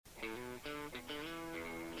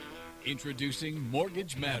Introducing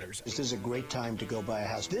Mortgage Matters. This is a great time to go buy a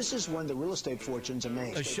house. This is when the real estate fortunes are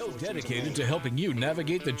made. A show dedicated to helping you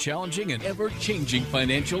navigate the challenging and ever-changing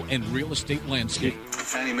financial and real estate landscape.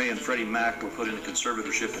 Fannie Mae and Freddie Mac were put into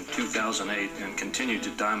conservatorship in 2008 and continue to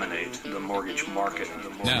dominate the mortgage market.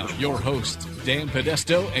 Now, your hosts, Dan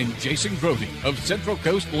Podesto and Jason Grody of Central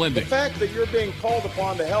Coast Lending. The fact that you're being called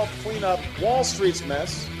upon to help clean up Wall Street's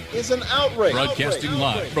mess is an outrage. Broadcasting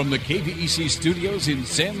live from the KVEC studios in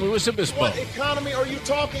San Luis Obispo. What economy are you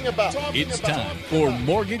talking about? It's time for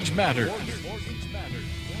Mortgage Matters.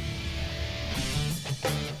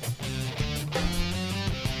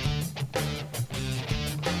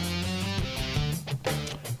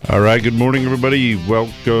 All right, good morning, everybody.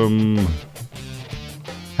 Welcome.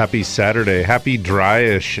 Happy Saturday. Happy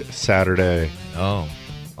dryish Saturday. Oh,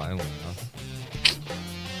 finally.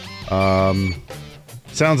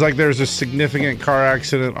 Sounds like there's a significant car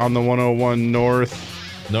accident on the 101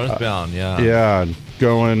 Northbound, yeah. Yeah,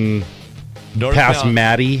 going past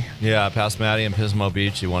Maddie. Yeah, past Maddie and Pismo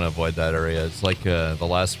Beach. You want to avoid that area. It's like the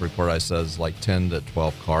last report I said is like 10 to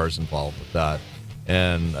 12 cars involved with that.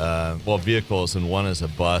 And, vehicles, and one is a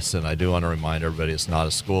bus. And I do want to remind everybody it's not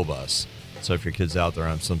a school bus. So if your kid's out there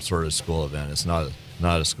on some sort of school event, it's not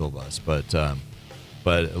a school bus.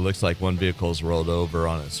 But it looks like one vehicle's rolled over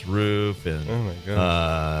on its roof and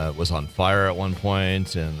was on fire at one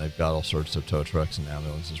point, and they've got all sorts of tow trucks and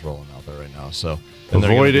ambulances rolling out there right now. So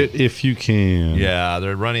avoid it if you can. Yeah,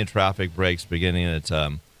 they're running traffic breaks beginning at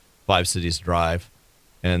 5 Cities Drive,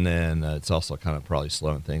 and then it's also kind of probably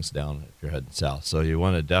slowing things down if you're heading south. So you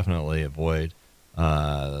want to definitely avoid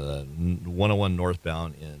 101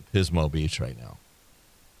 northbound in Pismo Beach right now.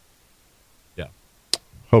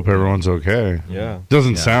 Hope everyone's okay. Yeah.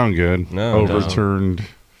 Doesn't sound good. No. Overturned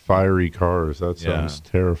fiery cars. That sounds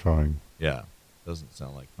terrifying. Yeah. Doesn't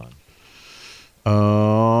sound like fun.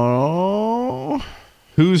 Oh.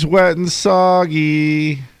 Who's wet and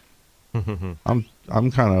soggy? I'm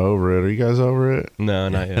kind of over it. Are you guys over it? No,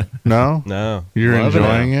 not yet. No? No. You're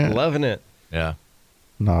enjoying it? Loving it. Yeah.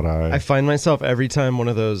 Not I. I find myself every time one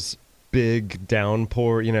of those big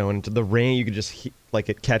downpour, and the rain, you could just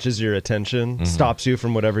it catches your attention, stops you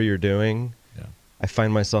from whatever you're doing. Yeah. I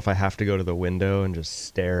find myself, I have to go to the window and just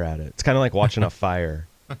stare at it. It's kind of like watching a fire.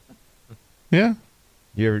 Yeah.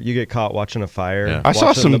 You get caught watching a fire. Yeah. I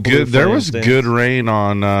saw some good. There was good rain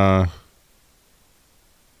on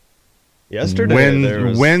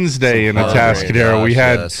yesterday. Wednesday in Atascadero. We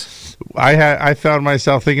had. Yes. I found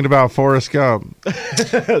myself thinking about Forrest Gump.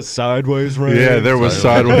 Sideways rain. Yeah, there was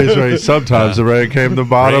sideways rain. Sometimes the rain came the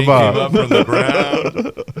bottom Rain came up from the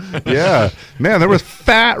ground. Yeah, man, there was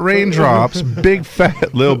fat raindrops, big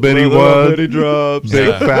fat little bitty drops,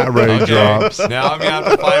 big fat raindrops. Okay. Now I'm gonna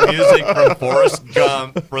have to find music from Forrest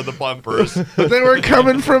Gump for the bumpers. They were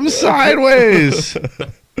coming from sideways.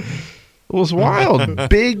 It was wild.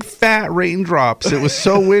 Big fat raindrops. It was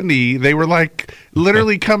so windy. They were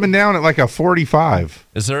literally coming down at a 45.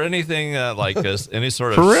 Is there anything like this? Any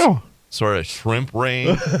sort of for real? Sort of shrimp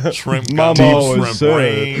rain, shrimp Mama gumbo, shrimp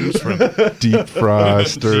rain, shrimp Deep fry,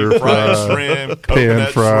 stir deep fried fry, shrimp, pan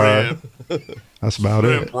coconut fry. shrimp, That's about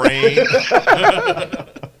shrimp it. rain.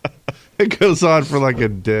 It goes on for a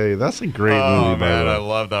day. That's a great movie. Oh man, by I the way.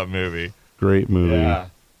 love that movie. Great movie. Yeah.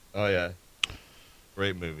 Oh yeah.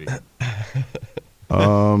 Great movie.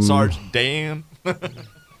 Sergeant Dan.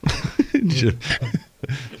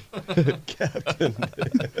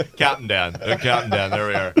 Captain Dan. Captain Dan. There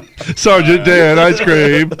we are. Sergeant Dan, ice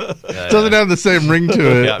cream. Doesn't have the same ring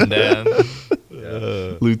to it. Captain Dan.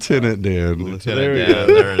 Lieutenant Dan. Lieutenant Dan.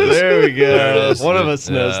 There it is. There we go. There it is. One of us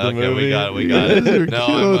knows the Okay, movie. we got it. You're No,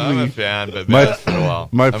 killing I'm me. a fan, but My- it's been a while.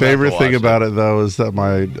 My I'm gonna have favorite to thing watch about it, though, is that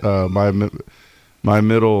my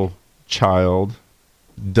middle child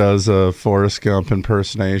does a Forrest Gump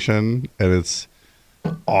impersonation, and it's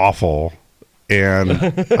awful. And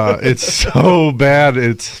it's so bad.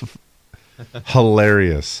 It's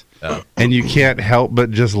hilarious. Yeah. And you can't help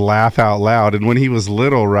but just laugh out loud. And when he was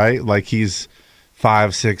little, right, he's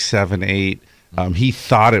 5, 6, 7, 8, he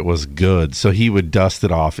thought it was good, so he would dust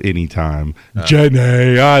it off anytime.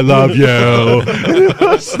 Jenny, I love you. It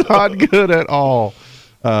was not good at all.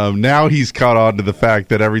 Now he's caught on to the fact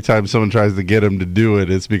that every time someone tries to get him to do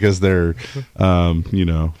it, it's because they're,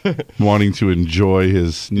 wanting to enjoy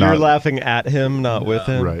his. You're laughing at him, not with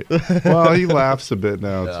him. Right. Well, he laughs a bit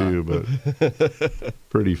now, too, but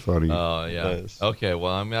pretty funny. Oh, yeah. Nice. Okay,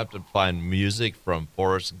 well, I'm going to have to find music from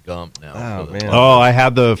Forrest Gump now. Oh, man. Oh, I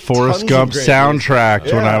had the Forrest Tons of Gump great soundtrack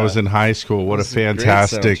music. when I Yeah. was in high school. What a This is a great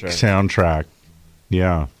fantastic soundtrack. soundtrack.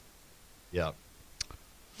 Yeah. Yeah.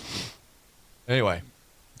 Anyway.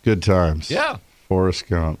 Good times. Yeah. Forrest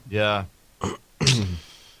Gump. Yeah.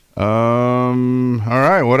 All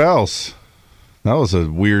right, what else? That was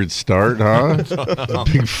a weird start, huh?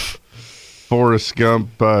 Big Forrest Gump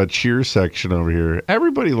cheer section over here.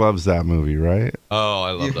 Everybody loves that movie, right? Oh,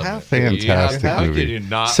 I love that. Fantastic How movie. could you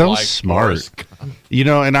not So like smart. Forrest Gump? You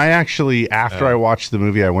know, and I actually, after I watched the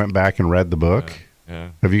movie, I went back and read the book. Yeah.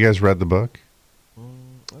 Have you guys read the book? I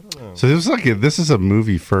don't know. So this is a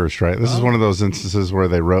movie first, right? This is one of those instances where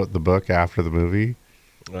they wrote the book after the movie,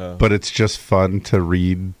 but it's just fun to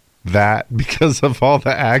read that because of all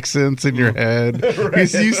the accents in your head.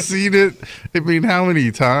 Because you've seen it, I mean, how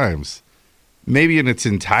many times? Maybe in its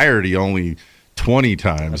entirety, only 20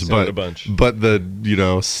 times, but a bunch. But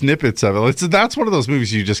the snippets of it. That's one of those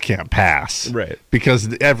movies you just can't pass, Right?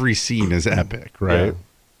 Because every scene is epic, right? Yeah.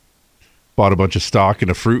 Bought a bunch of stock in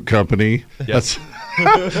a fruit company. Yes.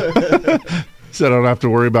 Said I don't have to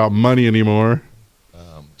worry about money anymore.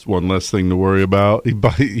 It's one less thing to worry about.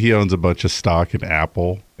 He owns a bunch of stock in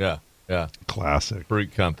Apple. Yeah. Classic.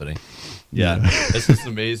 Fruit company. Yeah. It's just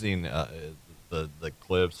amazing. The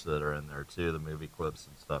clips that are in there too, the movie clips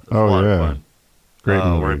and stuff. It's a lot of fun. Great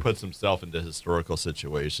movie. Where he puts himself into historical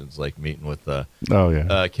situations, like meeting with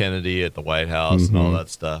Kennedy at the White House and all that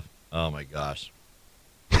stuff. Oh my gosh,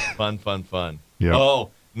 fun. Yeah. Oh,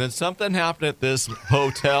 and then something happened at this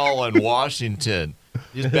hotel in Washington.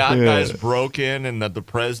 These bad guys broke in, and the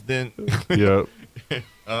president. Yep.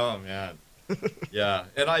 Oh man. Yeah,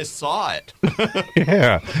 and I saw it.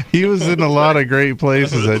 Yeah, he was in a lot of great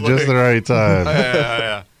places at just the right time.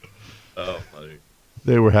 Yeah. Oh, funny.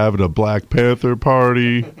 They were having a Black Panther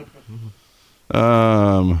party.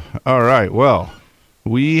 All right. Well,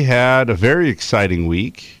 we had a very exciting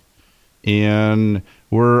week, and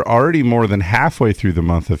we're already more than halfway through the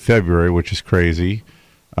month of February, which is crazy.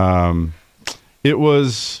 It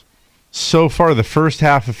was so far the first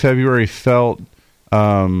half of February felt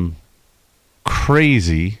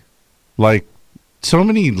crazy, like so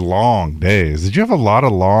many long days. Did you have a lot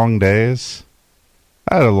of long days?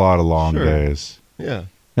 I had a lot of long days. Yeah.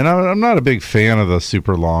 And I'm not a big fan of the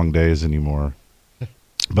super long days anymore.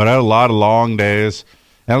 But I had a lot of long days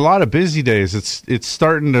and a lot of busy days. It's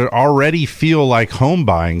starting to already feel like home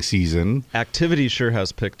buying season. Activity sure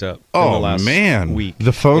has picked up in the last week.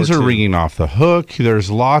 The phones or are two. ringing off the hook.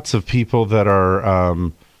 There's lots of people that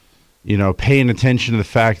are paying attention to the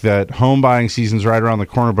fact that home buying season's right around the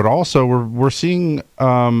corner, but also we're seeing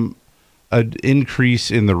an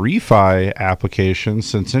increase in the refi applications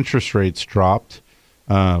since interest rates dropped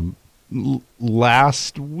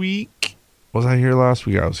last week. Was I here last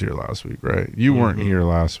week? I was here last week, right? You weren't here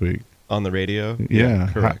last week. On the radio? Yeah.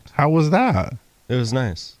 Correct. How was that? It was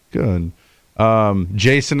nice. Good.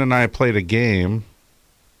 Jason and I played a game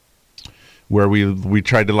where we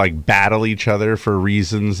tried to like battle each other for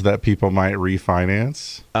reasons that people might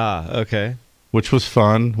refinance. Okay. Which was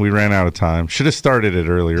fun. We ran out of time. Should have started it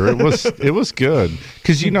earlier. It was good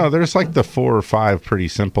because there's like the 4 or 5 pretty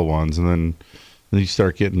simple ones, and then you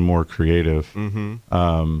start getting more creative.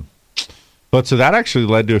 Mm-hmm. But so that actually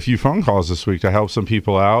led to a few phone calls this week to help some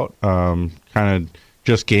people out, kind of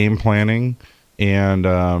just game planning, and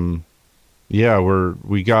we have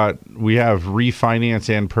refinance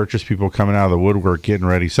and purchase people coming out of the woodwork getting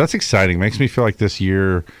ready. So that's exciting. Makes me feel like this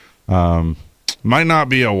year might not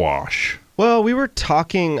be a wash. Well, we were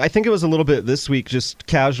talking, I think it was a little bit this week, just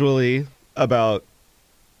casually about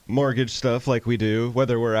mortgage stuff like we do,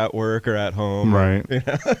 whether we're at work or at home. Right. Or,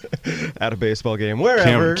 at a baseball game,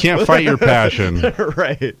 wherever. Can't fight your passion.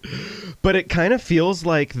 Right. But it kind of feels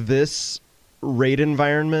like this rate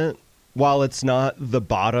environment, while it's not the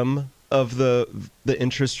bottom of the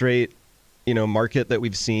interest rate, market that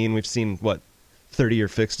we've seen, what, 30-year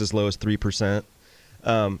fixed as low as 3%.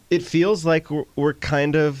 It feels like we're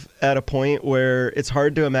kind of at a point where it's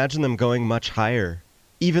hard to imagine them going much higher,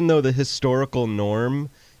 even though the historical norm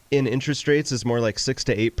in interest rates is more like 6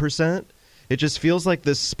 to 8%. It just feels like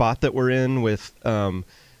this spot that we're in with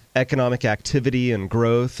economic activity and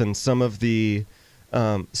growth and some of the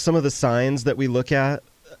signs that we look at.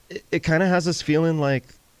 It kind of has us feeling like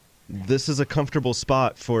this is a comfortable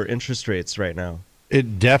spot for interest rates right now.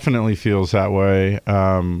 It definitely feels that way.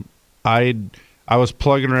 I was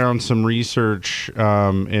plugging around some research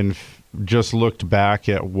and just looked back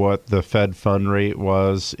at what the Fed fund rate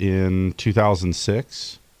was in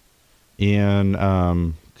 2006. And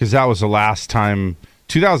because that was the last time,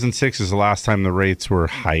 2006 is the last time the rates were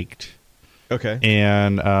hiked. Okay.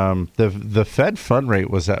 And the Fed fund rate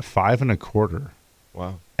was at 5.25%.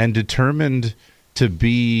 Wow. And determined to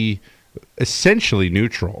be essentially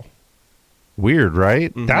neutral. Weird,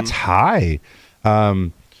 right? Mm-hmm. That's high.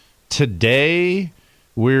 Today,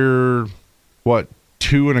 we're what,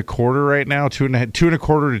 2.25 right now?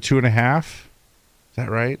 2.25 to 2.5. Is that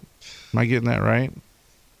right? Am I getting that right?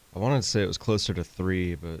 I wanted to say it was closer to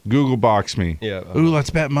 3, but Google box me. Yeah. Ooh, let's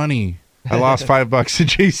bet money. I lost $5 to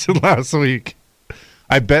Jason last week.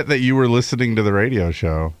 I bet that you were listening to the radio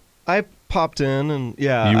show. I popped in and you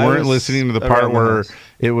weren't listening to the part where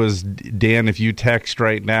it was, Dan, if you text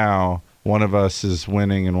right now, one of us is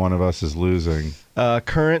winning and one of us is losing.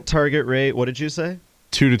 Current target rate, what did you say?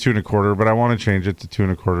 2 to 2.25, but I want to change it to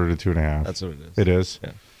 2.25 to 2.5. That's what it is. It is?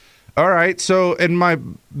 Yeah. All right. So it'd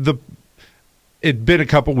been a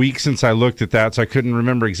couple weeks since I looked at that, so I couldn't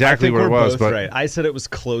remember exactly what it was. But right. I said it was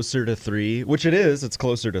closer to 3, which it is. It's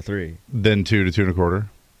closer to 3. Then 2 to 2.25.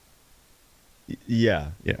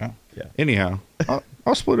 Yeah. Yeah. Yeah. Anyhow,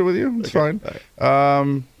 I'll split it with you. It's fine.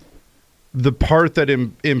 Right. The part that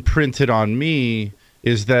imprinted on me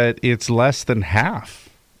is that it's less than half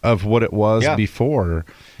of what it was before.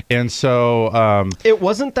 And so it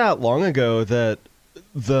wasn't that long ago that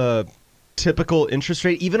the typical interest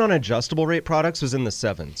rate, even on adjustable rate products, was in the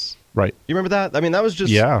 7s. Right. You remember that? I mean, that was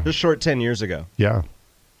just a short 10 years ago. Yeah.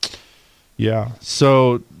 Yeah.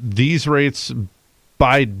 So these rates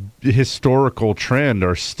by historical trend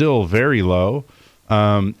are still very low.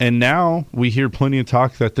 And now we hear plenty of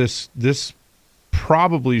talk that this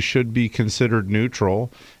probably should be considered neutral.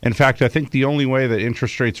 In fact, I think the only way that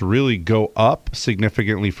interest rates really go up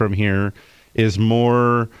significantly from here is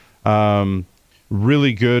more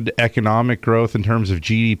really good economic growth in terms of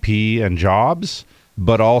GDP and jobs,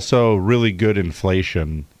 but also really good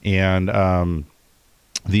inflation. And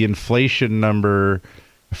the inflation number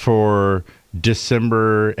for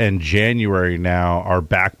December and January now are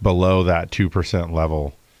back below that 2%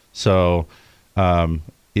 level. So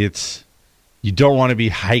you don't want to be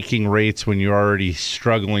hiking rates when you're already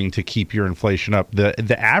struggling to keep your inflation up.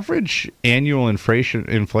 The average annual inflation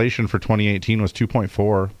for 2018 was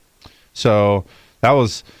 2.4. So that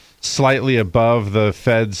was slightly above the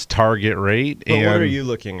Fed's target rate. But what are you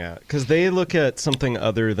looking at? Because they look at something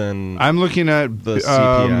other than I'm looking at the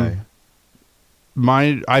CPI.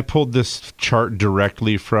 I pulled this chart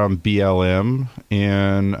directly from BLM,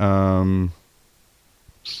 and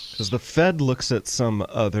because the Fed looks at some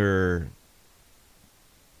other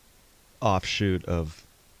offshoot of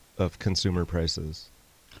consumer prices,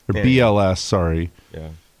 or BLS. Sorry. Yeah.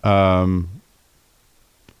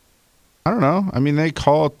 I don't know. I mean, they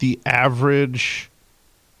call it the average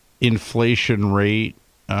inflation rate.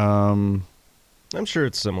 I'm sure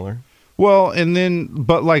it's similar. Well, and then,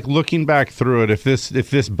 but like looking back through it, if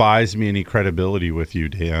this buys me any credibility with you,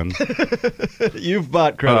 Dan, you've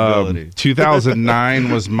bought credibility.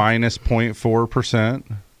 2009 was minus 0.4%.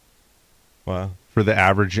 Wow. For the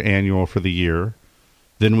average annual for the year.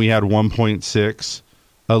 Then we had 1.6.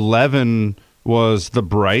 11 was the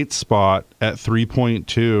bright spot at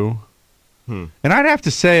 3.2. And I'd have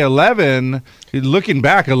to say 11, looking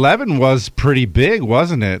back, 11 was pretty big,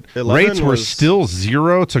 wasn't it? Rates were still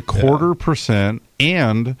 0 to 0.25%,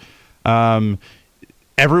 and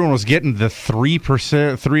everyone was getting the 3%,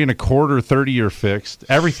 3.25%, 30-year fixed.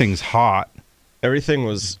 Everything's hot. Everything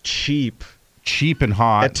was cheap and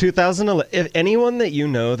hot. At 2011, if anyone that you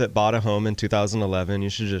know that bought a home in 2011, you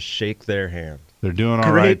should just shake their hand. They're doing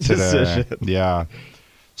all right today. Decision. Yeah.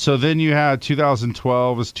 So then you had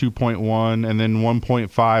 2012 is 2.1, and then 1.5,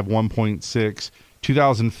 1.6.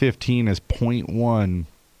 2015 is 0.1,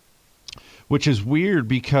 which is weird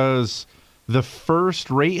because the first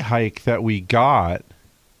rate hike that we got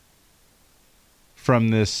from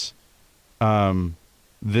this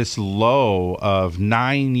this low of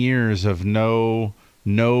 9 years of no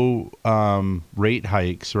rate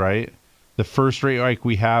hikes, right? The first rate hike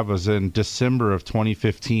we have was in December of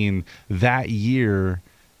 2015. That year,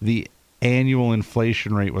 the annual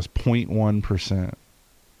inflation rate was 0.1%.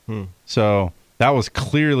 So that was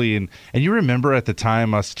clearly, and you remember at the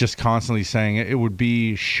time us just constantly saying it would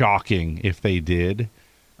be shocking if they did.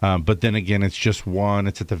 But then again, it's just one.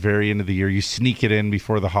 It's at the very end of the year. You sneak it in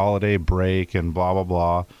before the holiday break and blah,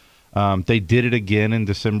 blah, blah. They did it again in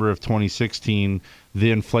December of 2016.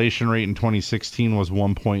 The inflation rate in 2016 was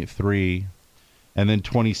 1.3. And then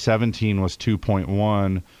 2017 was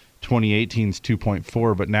 2.1. 2018 is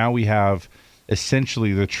 2.4. But now we have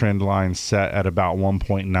essentially the trend line set at about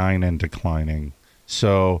 1.9 and declining.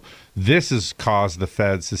 So this has caused the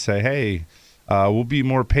Feds to say, hey, we'll be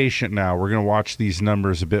more patient now. We're going to watch these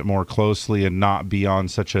numbers a bit more closely and not be on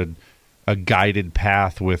such a guided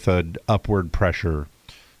path with an upward pressure.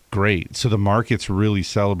 Great. So the market's really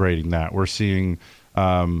celebrating that. We're seeing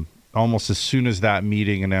almost as soon as that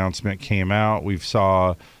meeting announcement came out,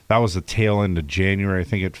 that was the tail end of January. I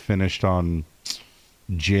think it finished on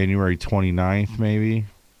January 29th, maybe.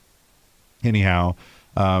 Anyhow,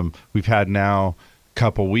 we've had now a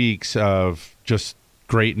couple weeks of just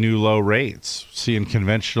great new low rates, seeing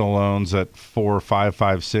conventional loans at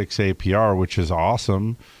 4.556 APR, which is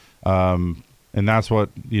awesome. And that's what,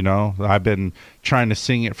 I've been trying to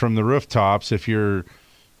sing it from the rooftops. If you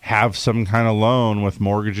have some kind of loan with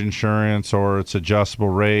mortgage insurance, or it's adjustable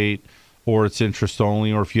rate, or it's interest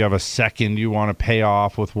only, or if you have a second you want to pay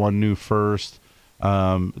off with one new first,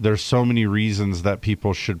 there's so many reasons that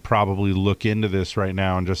people should probably look into this right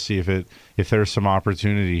now and just see if there's some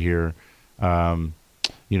opportunity here.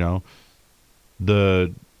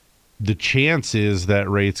 The chance is that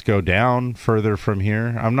rates go down further from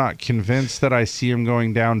here. I'm not convinced that I see them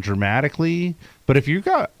going down dramatically, but if you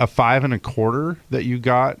got a 5.25 that you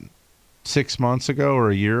got 6 months ago or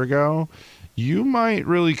a year ago, you might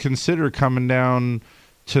really consider coming down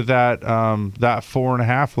to that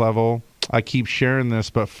 4.5 level. I keep sharing this,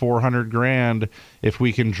 but $400,000, if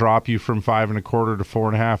we can drop you from 5.25 to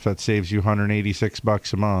 4.5, that saves you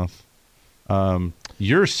 $186 a month.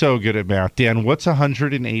 You're so good at math, Dan. What's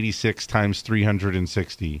 186 times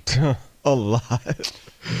 360? A lot.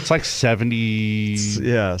 It's like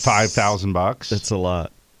 $75,000. It's a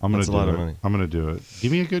lot. That's a lot of money. I'm gonna do it.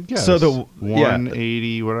 Give me a good guess. So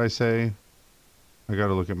 180. What did I say? I got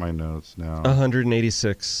to look at my notes now.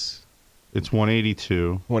 186. It's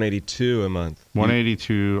 182. 182 a month.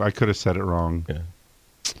 182. I could have said it wrong. Yeah.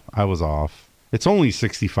 I was off. It's only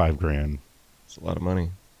 $65,000. It's a lot of money.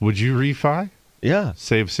 Would you refi? Yeah.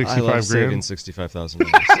 Save $65,000? I love saving $65,000.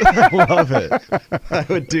 I love it. I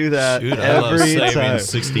would do that every time.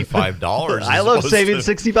 $65. I love saving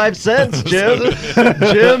 65 cents, Jim.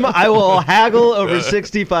 Jim, I will haggle over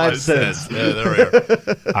 65 cents. Yeah, there we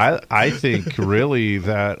are. I think really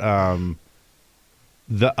that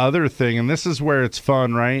the other thing, and this is where it's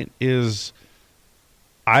fun, right, is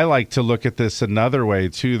I like to look at this another way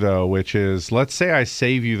too, though, which is, let's say I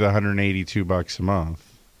save you the $182 a month.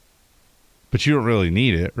 But you don't really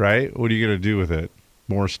need it, right? What are you going to do with it?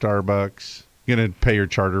 More Starbucks? You're going to pay your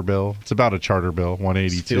charter bill? It's about a charter bill, $182.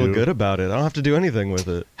 Just feel good about it. I don't have to do anything with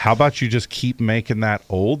it. How about you just keep making that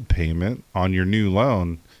old payment on your new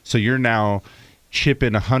loan? So you're now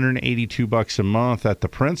chipping $182 a month at the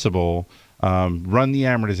principal. Run the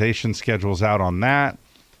amortization schedules out on that.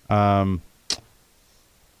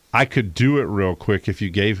 I could do it real quick if you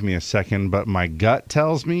gave me a second, but my gut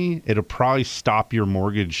tells me it'll probably stop your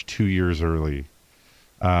mortgage 2 years early.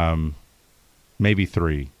 Maybe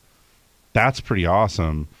 3. That's pretty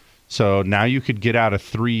awesome. So now you could get out of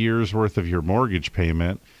 3 years worth of your mortgage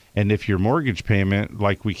payment. And if your mortgage payment,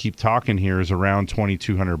 like we keep talking here, is around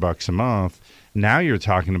 $2,200 a month, now you're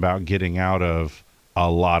talking about getting out of a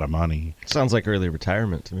lot of money. Sounds like early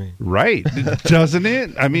retirement to me. Right. Doesn't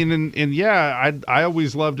it? I mean, and yeah, I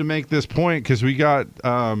always love to make this point because we got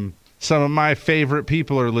some of my favorite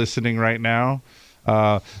people are listening right now.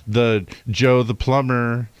 The Joe the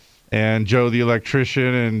plumber and Joe the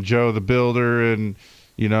electrician and Joe the builder and,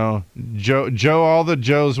 Joe, all the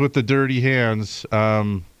Joes with the dirty hands.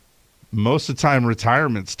 Most of the time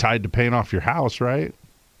retirement's tied to paying off your house, right?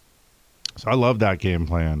 So I love that game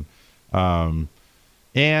plan.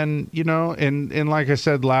 And, and like I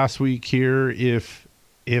said last week here, if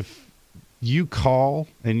you call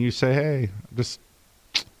and you say, hey, just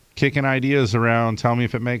kicking ideas around, tell me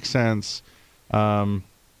if it makes sense. Some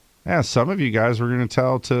of you guys were going to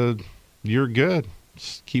tell to you're good.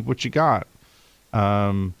 Just keep what you got.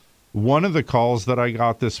 One of the calls that I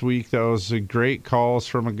got this week, that was a great calls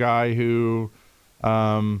from a guy who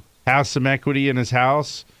has some equity in his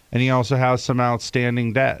house, and he also has some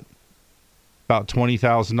outstanding debt. About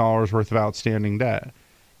 $20,000 worth of outstanding debt.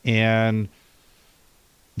 And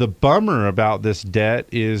the bummer about this debt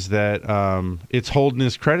is that it's holding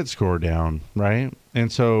his credit score down, right? And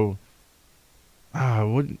so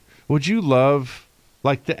would you love,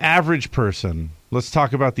 like the average person, let's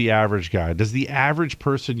talk about the average guy. Does the average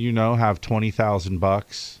person have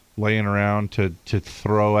 $20,000 laying around to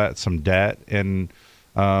throw at some debt? And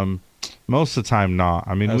most of the time not.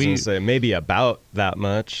 I mean, I was going to say maybe about that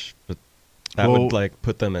much, but that would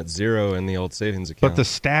put them at zero in the old savings account. But the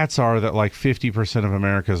stats are that 50% of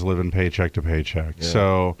Americans live in paycheck to paycheck. Yeah.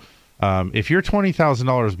 So if you're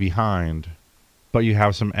 $20,000 behind, but you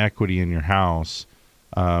have some equity in your house,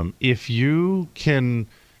 if you can,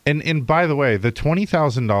 and by the way, the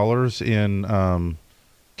 $20,000 in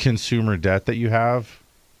consumer debt that you have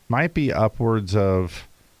might be upwards of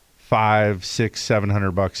 $500,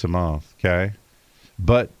 $600, $700 a month. Okay,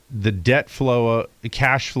 but the debt flow,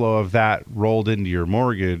 cash flow of that rolled into your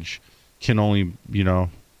mortgage can only,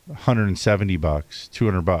 $170,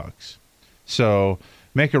 $200. So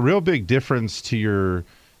make a real big difference to your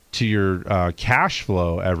cash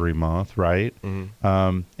flow every month, right?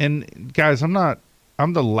 And guys,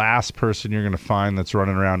 I'm the last person you're going to find that's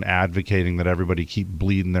running around advocating that everybody keep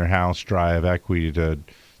bleeding their house dry of equity to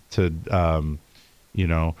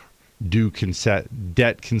do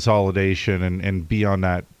debt consolidation and be on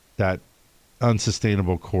that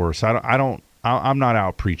unsustainable course. I'm not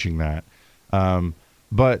out preaching that.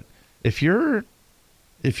 But if you're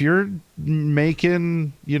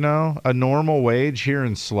making, a normal wage here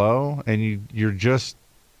in SLO and you're just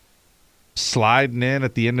sliding in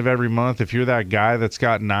at the end of every month, if you're that guy that's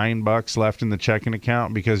got $9 left in the checking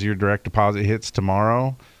account because your direct deposit hits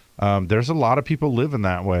tomorrow, there's a lot of people living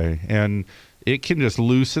that way, and it can just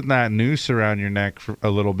loosen that noose around your neck for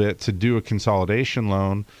a little bit to do a consolidation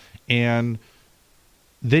loan, and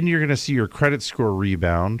then you're going to see your credit score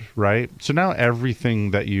rebound, right? So now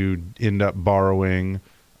everything that you end up borrowing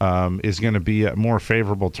is going to be at more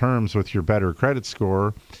favorable terms with your better credit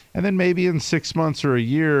score. And then maybe in 6 months or a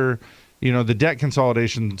year, the debt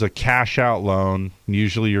consolidation is a cash out loan.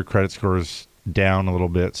 Usually your credit score is down a little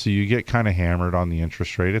bit, so you get kind of hammered on the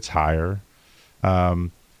interest rate. It's higher.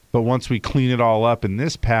 But once we clean it all up in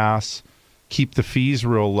this pass, keep the fees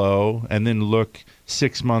real low, and then look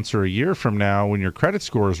 6 months or a year from now when your credit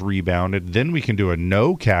score is rebounded, then we can do a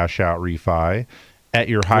no cash out refi at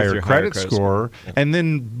your higher credit score. Yeah. And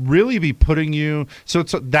then really be putting you, so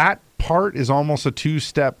that part is almost a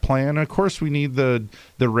two-step plan. Of course, we need the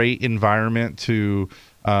rate environment to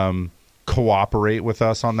cooperate with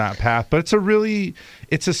us on that path, but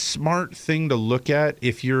it's a smart thing to look at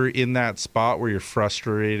if you're in that spot where you're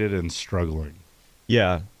frustrated and struggling.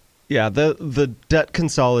 Yeah, the debt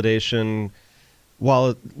consolidation,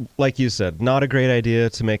 while, like you said, not a great idea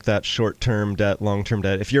to make that short-term debt, long-term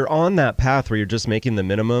debt. If you're on that path where you're just making the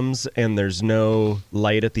minimums and there's no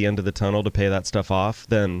light at the end of the tunnel to pay that stuff off,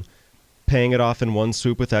 then paying it off in one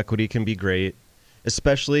swoop with equity can be great,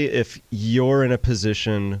 especially if you're in a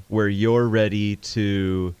position where you're ready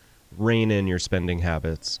to rein in your spending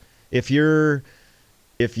habits. If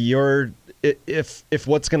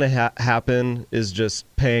what's going to happen is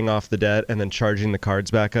just paying off the debt and then charging the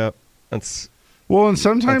cards back up, and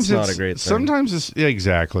sometimes it's not a great thing. Sometimes it's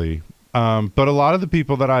exactly. But a lot of the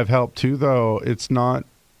people that I've helped too, though, it's not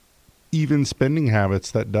even spending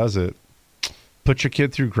habits that does it. Put your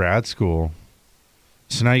kid through grad school.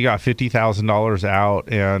 So now you got $50,000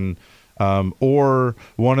 out, and or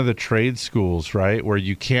one of the trade schools, right, where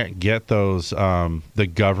you can't get those the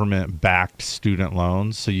government-backed student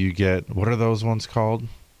loans. So you get, what are those ones called?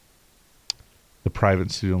 The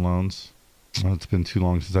private student loans. Oh, it's been too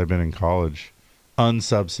long since I've been in college.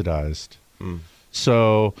 Unsubsidized.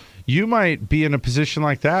 So you might be in a position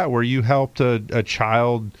like that where you helped a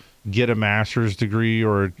child get a master's degree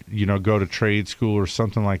or go to trade school or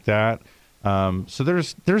something like that. So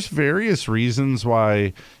there's various reasons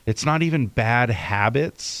why it's not even bad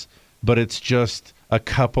habits, but it's just a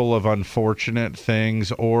couple of unfortunate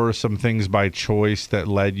things or some things by choice that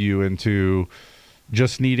led you into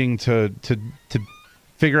just needing to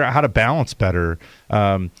figure out how to balance better.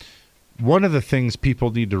 One of the things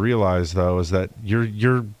people need to realize, though, is that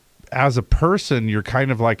you're as a person, you're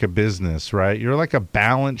kind of like a business, right? You're like a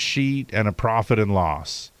balance sheet and a profit and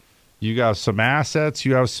loss. You have some assets,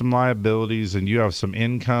 you have some liabilities, and you have some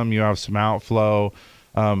income, you have some outflow.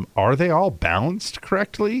 Are they all balanced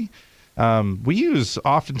correctly?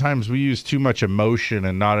 Oftentimes we use too much emotion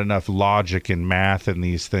and not enough logic and math in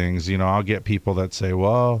these things. I'll get people that say,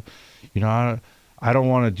 well, I don't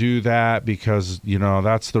want to do that because,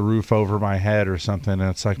 that's the roof over my head or something. And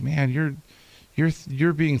it's like, man,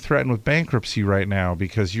 you're being threatened with bankruptcy right now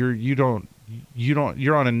because you're on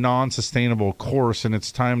a non-sustainable course, and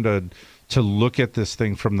it's time to look at this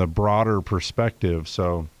thing from the broader perspective.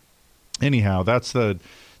 So anyhow, that's the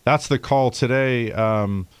call today.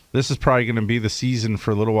 This is probably going to be the season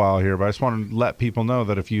for a little while here, but I just want to let people know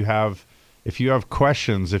that if you have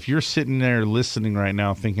questions, if you're sitting there listening right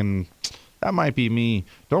now thinking, that might be me,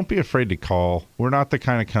 don't be afraid to call. We're not the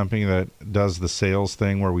kind of company that does the sales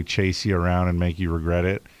thing where we chase you around and make you regret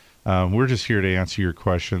it. We're just here to answer your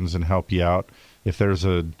questions and help you out. If there's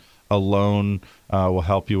a loan, we'll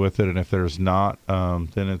help you with it. And if there's not,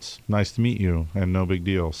 then it's nice to meet you and no big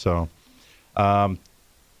deal. So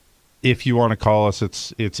if you want to call us,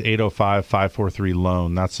 it's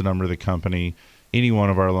 805-543-LOAN. That's the number of the company. Any one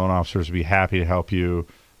of our loan officers would be happy to help you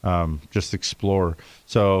just explore.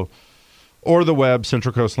 So, or the web,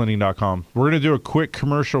 centralcoastlending.com. We're going to do a quick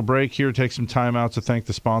commercial break here, take some time out to thank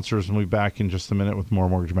the sponsors, and we'll be back in just a minute with more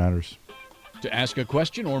Mortgage Matters. To ask a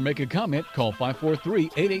question or make a comment, call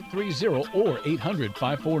 543-8830 or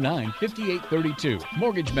 800-549-5832.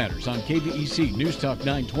 Mortgage Matters on KVEC News Talk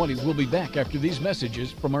 920 will be back after these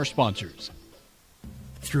messages from our sponsors.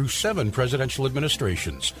 Through 7 presidential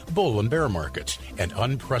administrations, bull and bear markets, and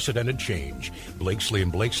unprecedented change, Blakesley &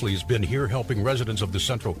 Blakesley has been here helping residents of the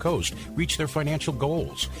Central Coast reach their financial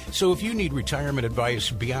goals. So if you need retirement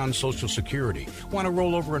advice beyond Social Security, want to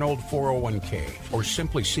roll over an old 401k, or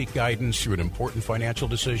simply seek guidance through an important financial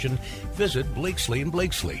decision, visit Blakesley &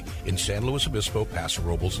 Blakesley in San Luis Obispo, Paso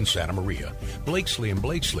Robles, and Santa Maria. Blakesley &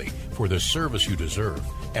 Blakesley for the service you deserve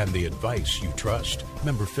and the advice you trust.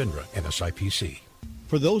 Member FINRA and SIPC.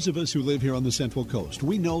 For those of us who live here on the Central Coast,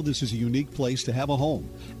 we know this is a unique place to have a home.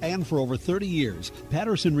 And for over 30 years,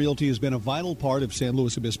 Patterson Realty has been a vital part of San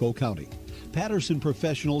Luis Obispo County. Patterson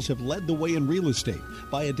professionals have led the way in real estate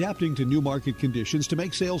by adapting to new market conditions to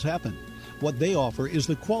make sales happen. What they offer is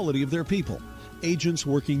the quality of their people, agents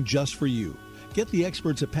working just for you. Get the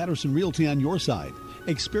experts at Patterson Realty on your side.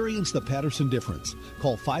 Experience the Patterson difference.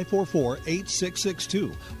 Call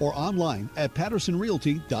 544-8662 or online at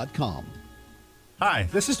pattersonrealty.com. Hi,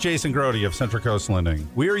 this is Jason Grody of Central Coast Lending.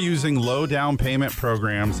 We are using low down payment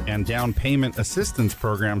programs and down payment assistance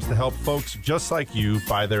programs to help folks just like you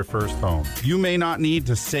buy their first home. You may not need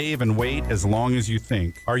to save and wait as long as you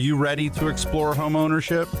think. Are you ready to explore home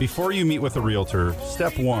ownership? Before you meet with a realtor,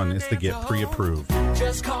 step 1 is to get pre-approved.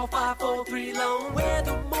 Just call 543-LOAN. We're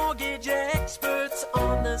the mortgage experts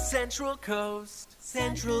on the Central Coast.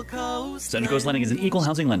 Central Coast. Central Coast Lending is an equal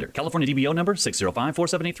housing lender. California DBO number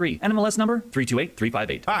 6054783. NMLS number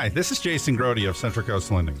 328358. Hi, this is Jason Grody of Central Coast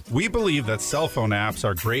Lending. We believe that cell phone apps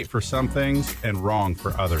are great for some things and wrong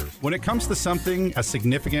for others. When it comes to something as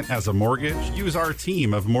significant as a mortgage, use our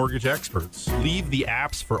team of mortgage experts. Leave the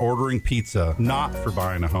apps for ordering pizza, not for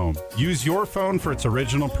buying a home. Use your phone for its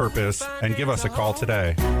original purpose and give us a call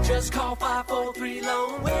today. Just call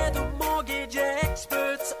 543-LOAN. We're the mortgage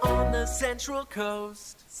experts on the Central Coast.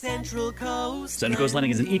 Central Coast. Central Coast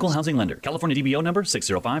Lending is an equal housing lender. California DBO number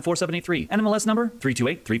 6054783. NMLS number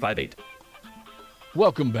 328358.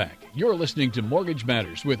 Welcome back. You're listening to Mortgage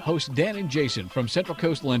Matters with hosts Dan and Jason from Central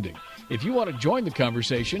Coast Lending. If you want to join the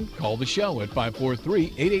conversation, call the show at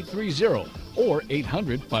 543-8830 or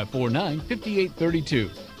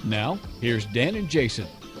 800-549-5832. Now, here's Dan and Jason.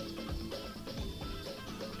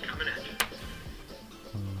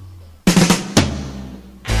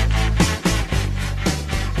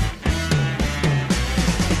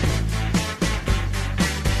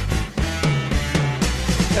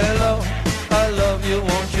 Hello, I love you,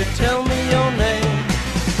 won't you tell me your name?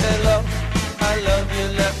 Hello, I love you,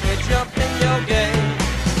 let me jump in your game.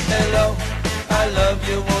 Hello, I love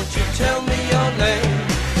you, won't you tell me your name?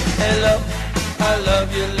 Hello, I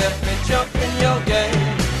love you, let me jump in your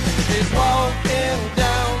game. She's walking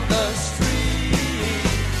down the street,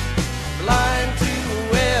 blind to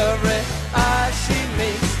every eye she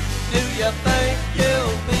meets. Do you think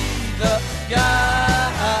you'll be the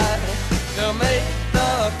guy to make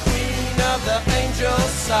the queen of the angel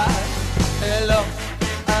side? Hello,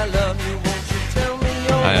 I love you, won't you tell me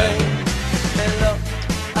your name? Hello,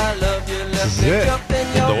 I love you, let me jump in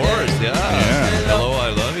your Doors, game. yeah. Hello, I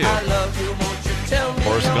love you. I love you, won't you tell me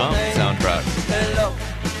Forrest your Gump name? soundtrack. Hello,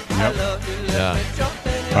 I Yep. love you, let me jump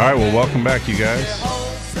in your All right, well, welcome back, you guys.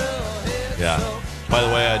 Yeah. By the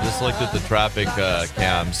way, I just looked at the traffic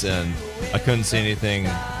cams, and I couldn't see anything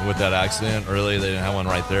with that accident. Earlier, they didn't have one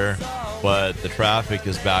right there. But the traffic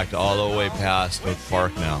is backed all the way past Oak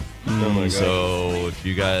Park now. So if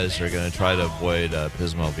you guys are going to try to avoid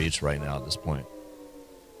Pismo Beach right now at this point.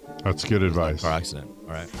 That's good advice. Car accident.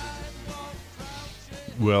 All right.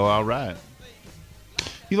 Well, all right.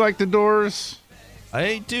 You like the Doors?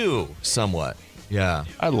 I do, somewhat. Yeah.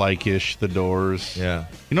 I like-ish the Doors. Yeah.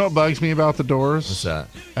 You know what bugs me about the Doors? What's that?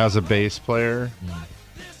 As a bass player,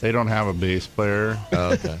 they don't have a bass player.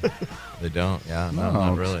 Oh, okay. They don't? Yeah, no,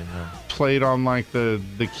 not really. No. Played on like the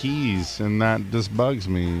keys, and that just bugs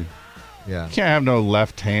me. Yeah. You can't have no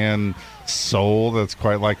left-hand soul that's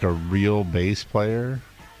quite like a real bass player.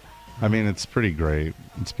 I mean, it's pretty great.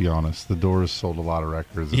 Let's be honest. The Doors sold a lot of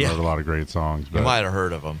records and wrote a lot of great songs. But, You might have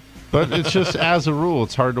heard of them. But it's just, as a rule,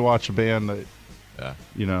 it's hard to watch a band that,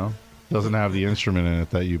 you know, doesn't have the instrument in it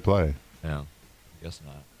that you play. Yeah. Guess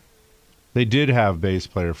not. They did have bass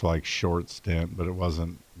player for like short stint, but it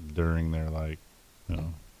wasn't during their like, you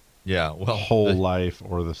know, whole life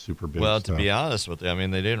or the super big Well, stuff. to be honest with you, I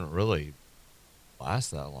mean, they didn't really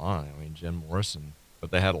last that long. I mean, Jim Morrison,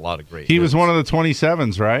 but they had a lot of great He hits. was one of the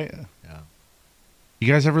 27s, right? Yeah. You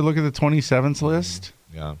guys ever look at the 27s list?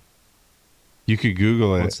 Yeah. You could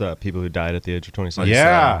Google it. What's that? People who died at the age of 27.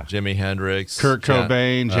 Yeah. Jimi Hendrix, Kurt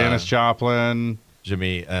Cobain, Janis Joplin,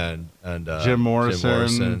 Jimmy and Jim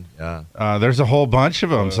Morrison. Yeah. There's a whole bunch of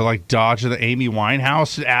them. So like Dodge, the Amy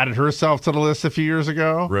Winehouse added herself to the list a few years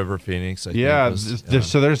ago. River Phoenix. I Yeah. think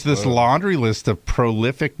So there's this laundry list of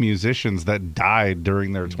prolific musicians that died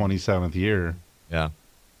during their 27th year. Yeah.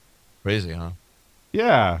 Crazy, huh?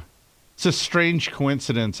 Yeah. It's a strange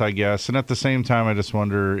coincidence, I guess. And at the same time, I just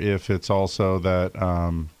wonder if it's also that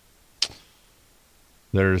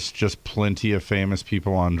there's just plenty of famous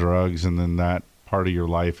people on drugs, and then that part of your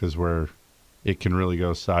life is where it can really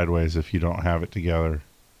go sideways if you don't have it together.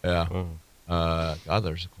 Yeah. God,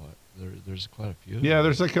 there's quite a few. Yeah,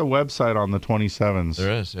 there's like a website on the 27s.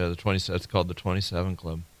 There is. Yeah, it's called the 27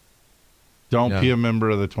 Club. Don't be a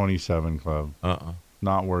member of the 27 Club.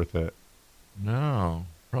 Not worth it. No.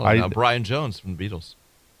 Probably not. Brian Jones from the Beatles.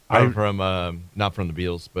 From not from the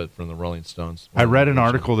Beatles, but from the Rolling Stones. I read an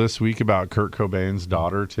article this week about Kurt Cobain's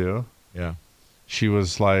daughter too. Yeah. She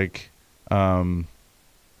was like,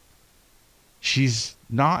 she's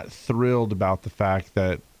not thrilled about the fact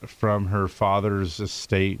that from her father's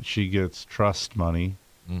estate she gets trust money.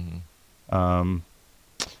 Mm-hmm. And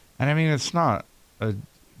I mean, it's not a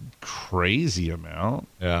crazy amount.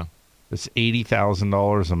 Yeah. It's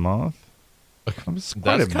 $80,000 a month. That's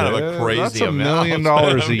kind of a crazy That's $1 amount.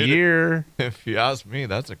 million a year. If you ask me,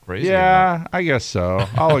 that's a crazy amount. amount. I guess so.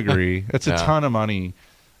 I'll agree. It's a ton of money.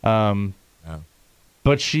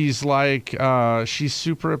 But she's like, she's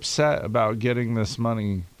super upset about getting this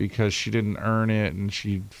money because she didn't earn it, and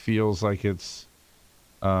she feels like it's,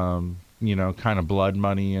 kind of blood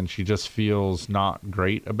money, and she just feels not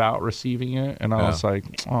great about receiving it. And I was like,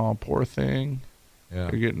 oh, poor thing. Yeah.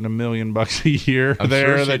 You're getting $1 million a year I'm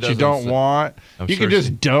there sure that you don't want. You can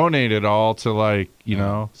just donate it all to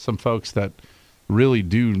some folks that really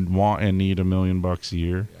do want and need $1 million a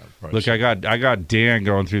year. Yeah, look, I got Dan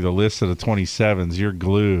going through the list of the 27s. You're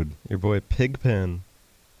glued. Your boy Pigpen.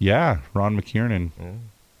 Yeah, Ron McKiernan. Yeah.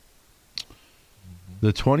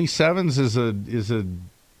 The 27s is a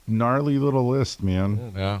gnarly little list,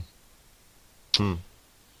 man. Yeah.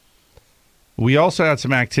 We also had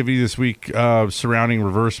some activity this week surrounding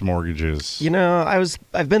reverse mortgages.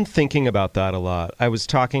 I've been thinking about that a lot. I was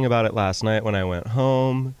talking about it last night when I went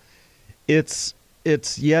home. It's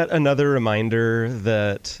yet another reminder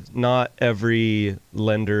that not every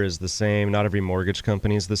lender is the same. Not every mortgage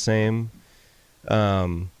company is the same.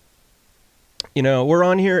 We're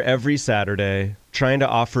on here every Saturday trying to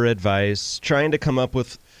offer advice, trying to come up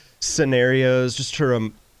with scenarios just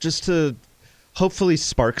to hopefully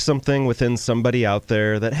spark something within somebody out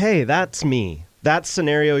there that, hey, that's me. That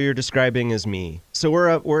scenario you're describing is me. So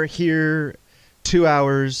we're here 2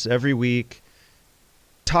 hours every week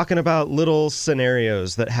talking about little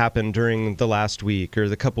scenarios that happened during the last week or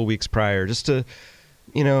the couple weeks prior, just to,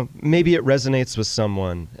 maybe it resonates with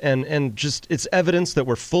someone. And just it's evidence that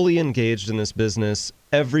we're fully engaged in this business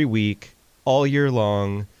every week, all year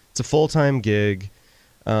long. It's a full-time gig.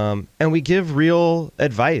 And we give real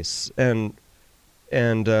advice and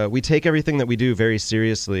we take everything that we do very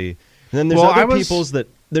seriously. And then there's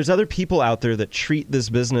there's other people out there that treat this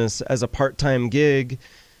business as a part-time gig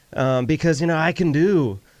because I can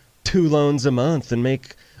do 2 loans a month and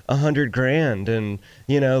make $100,000 and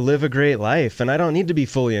live a great life, and I don't need to be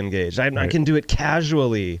fully engaged. I can do it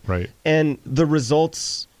casually, right? And the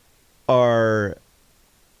results are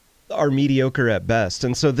mediocre at best.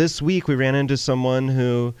 And so this week we ran into someone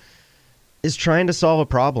who is trying to solve a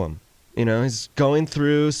problem. He's going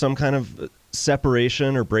through some kind of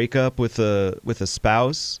separation or breakup with a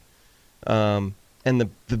spouse, and the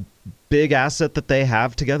big asset that they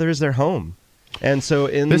have together is their home. And so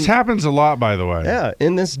this happens a lot, by the way. Yeah,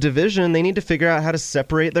 in this division, they need to figure out how to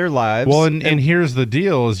separate their lives. Well, and here's the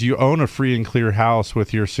deal: is you own a free and clear house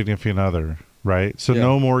with your significant other, right? So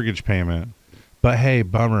no mortgage payment. But hey,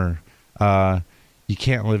 bummer, you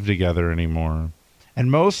can't live together anymore.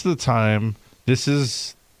 And most of the time, this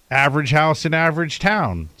is average house in average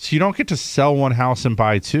town. So you don't get to sell one house and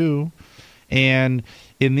buy 2. And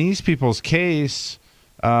in these people's case,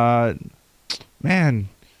 man,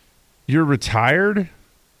 you're retired,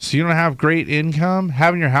 so you don't have great income.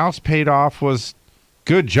 Having your house paid off was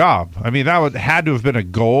good job. I mean, that had to have been a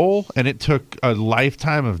goal, and it took a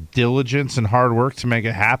lifetime of diligence and hard work to make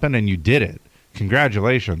it happen, and you did it.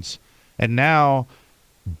 Congratulations. And now,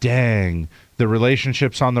 dang, the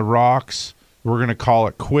relationship's on the rocks. We're going to call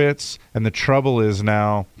it quits. And the trouble is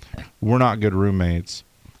now we're not good roommates.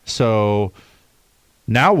 So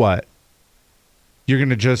now what? You're going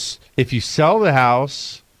to just, if you sell the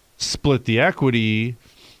house, split the equity,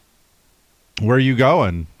 where are you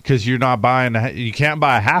going? because you're not buying, you can't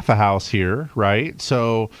buy half a house here, right?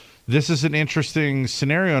 So this is an interesting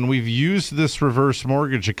scenario, and we've used this reverse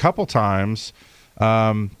mortgage a couple times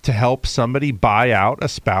to help somebody buy out a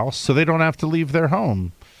spouse so they don't have to leave their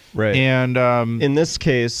home. Right. And in this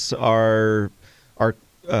case, our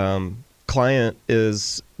client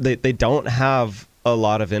is they don't have a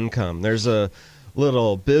lot of income. There's a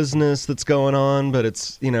little business that's going on, but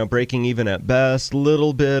it's breaking even at best.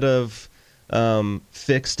 Little bit of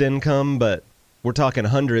fixed income, but we're talking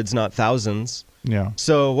hundreds, not thousands. Yeah.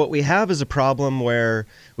 So what we have is a problem where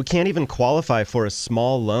we can't even qualify for a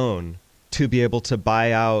small loan to be able to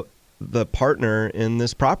buy out the partner in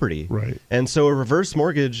this property. Right. And so a reverse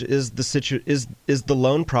mortgage is the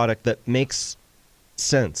loan product that makes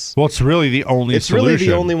sense. Well, it's really the only It's solution. really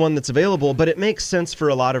the only one that's available, but it makes sense for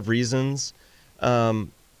a lot of reasons. And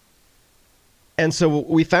so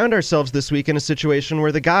we found ourselves this week in a situation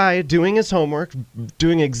where the guy doing his homework,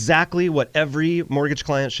 doing exactly what every mortgage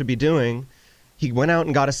client should be doing, he went out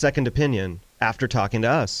and got a second opinion after talking to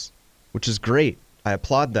us, which is great. I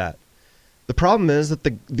applaud that. The problem is that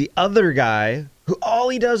the other guy, who all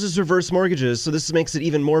he does is reverse mortgages, so this makes it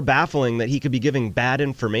even more baffling that he could be giving bad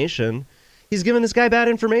information. He's giving this guy bad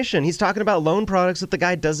information. He's talking about loan products that the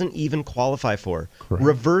guy doesn't even qualify for. Correct.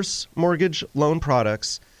 Reverse mortgage loan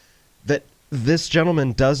products that this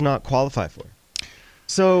gentleman does not qualify for.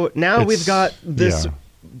 So now we've got this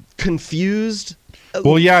confused...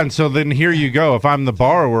 Well, yeah, and so then here you go. If I'm the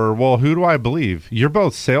borrower, well, who do I believe? You're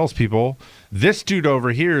both salespeople. This dude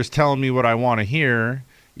over here is telling me what I want to hear,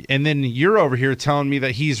 and then you're over here telling me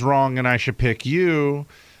that he's wrong and I should pick you.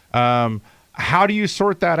 How do you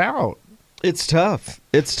sort that out? It's tough.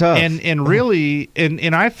 It's tough. And really,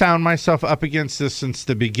 and I found myself up against this since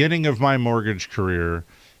the beginning of my mortgage career,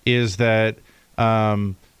 is that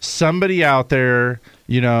somebody out there,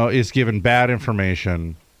 is given bad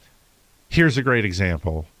information. Here's a great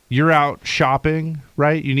example. You're out shopping,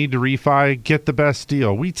 right? You need to refi, get the best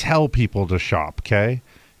deal. We tell people to shop, okay?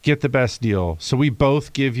 Get the best deal. So we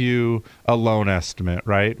both give you a loan estimate,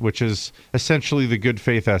 right? Which is essentially the good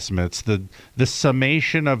faith estimates, the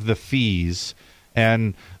summation of the fees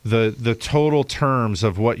and the total terms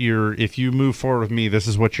of what if you move forward with me, this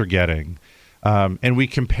is what you're getting. And we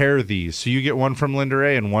compare these. So you get one from lender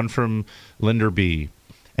A and one from lender B.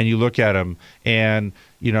 And you look at them and,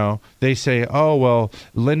 they say, oh, well,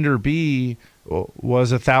 lender B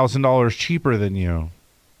was $1,000 cheaper than you.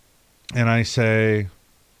 And I say,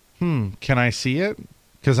 can I see it?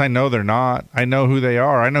 Because I know they're not. I know who they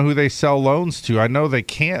are. I know who they sell loans to. I know they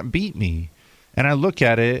can't beat me. And I look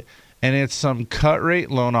at it, and it's some cut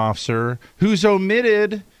rate loan officer who's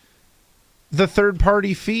omitted the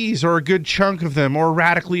third-party fees or a good chunk of them or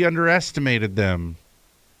radically underestimated them.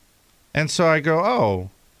 And so I go, oh,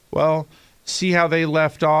 well, see how they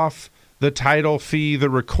left off the title fee, the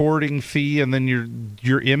recording fee, and then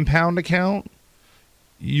your impound account?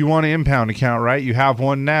 You want an impound account, right? You have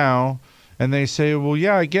one now. And they say, well,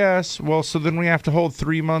 yeah, I guess. Well, so then we have to hold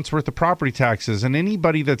 3 months worth of property taxes. And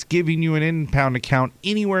anybody that's giving you an impound account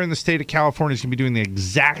anywhere in the state of California is going to be doing the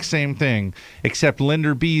exact same thing, except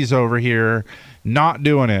lender B's over here not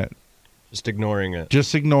doing it. Just ignoring it.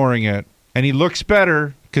 Just ignoring it. And he looks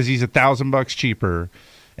better because he's $1,000 cheaper.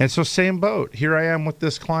 And so same boat. Here I am with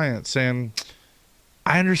this client saying,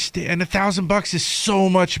 I understand. And $1,000 is so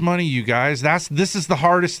much money, you guys. This is the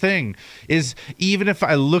hardest thing, is even if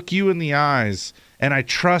I look you in the eyes and I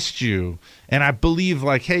trust you and I believe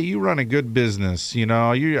like, hey, you run a good business,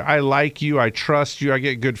 I like you, I trust you, I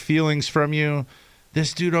get good feelings from you.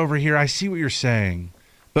 This dude over here, I see what you're saying,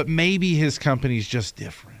 but maybe his company's just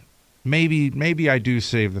different. Maybe I do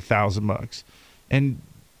save the $1,000. And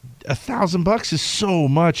 $1,000 is so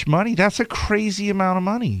much money. That's a crazy amount of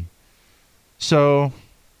money. So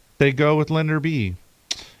they go with lender B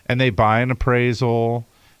and they buy an appraisal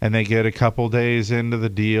and they get a couple days into the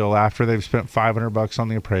deal after they've spent $500 on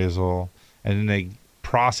the appraisal, and then they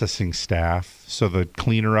processing staff, so the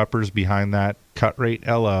cleaner uppers behind that cut rate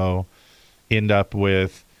LO, end up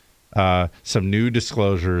with some new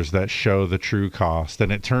disclosures that show the true cost.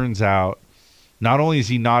 And it turns out not only is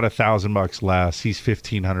he not $1,000 less, he's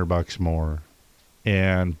 $1,500 more.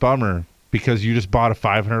 And bummer, because you just bought a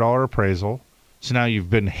 $500 appraisal. So now you've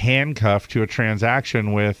been handcuffed to a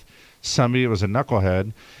transaction with somebody that was a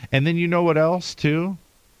knucklehead. And then you know what else, too?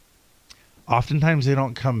 Oftentimes they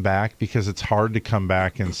don't come back because it's hard to come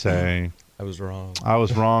back and say, I was wrong. I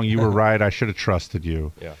was wrong. You were right. I should have trusted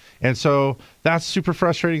you. Yeah. And so that's a super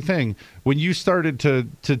frustrating thing. When you started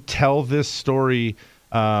to tell this story,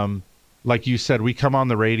 like you said, we come on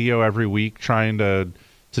the radio every week trying to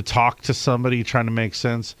talk to somebody, trying to make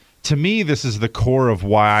sense. to me, this is the core of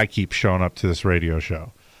why I keep showing up to this radio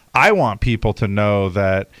show. I want people to know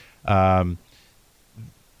that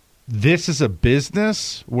this is a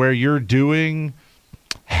business where you're doing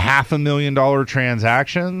 $500,000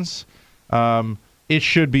 transactions. It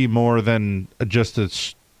should be more than just a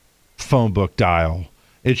phone book dial.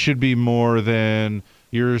 It should be more than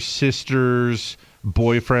your sister's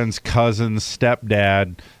boyfriend's cousin's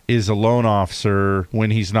stepdad is a loan officer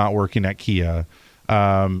when he's not working at Kia.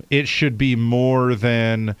 It should be more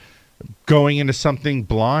than going into something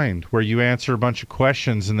blind where you answer a bunch of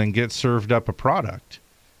questions and then get served up a product.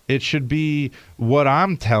 It should be what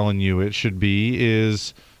I'm telling you it should be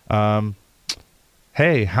is,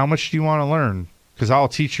 hey, how much do you want to learn? Because I'll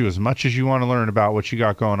teach you as much as you want to learn about what you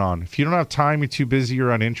got going on. If you don't have time, you're too busy,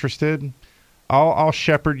 you're uninterested, I'll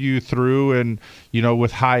shepherd you through and,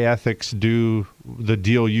 with high ethics, do the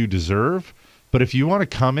deal you deserve. But if you want to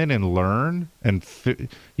come in and learn and,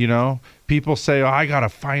 people say, oh, I got a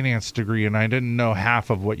finance degree and I didn't know half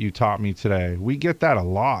of what you taught me today. We get that a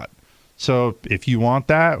lot. So if you want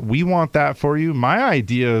that, we want that for you. My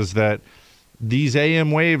idea is that these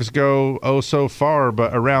AM waves go so far,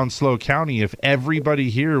 but around SLO County, if everybody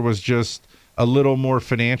here was just a little more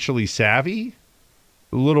financially savvy,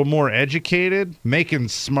 a little more educated, making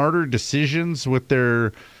smarter decisions with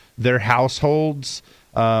their households,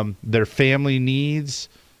 their family needs,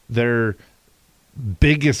 their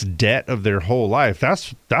biggest debt of their whole life.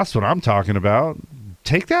 That's what I'm talking about.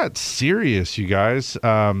 Take that serious, you guys.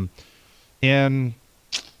 And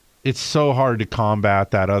it's so hard to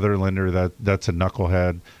combat that other lender that's a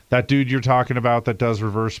knucklehead. That dude you're talking about that does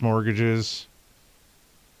reverse mortgages.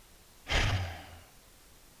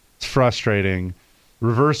 It's frustrating.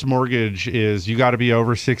 Reverse mortgage is you got to be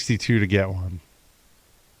over 62 to get one.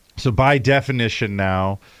 So by definition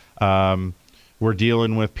now, we're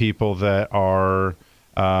dealing with people that are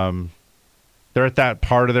they're at that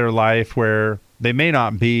part of their life where they may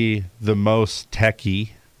not be the most techie,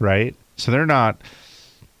 right? So they're not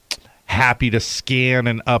happy to scan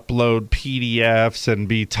and upload PDFs and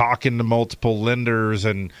be talking to multiple lenders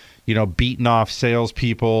and beating off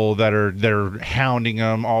salespeople they're hounding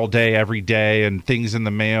them all day, every day, and things in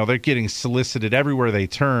the mail. They're getting solicited everywhere they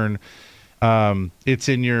turn. It's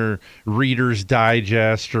in your Reader's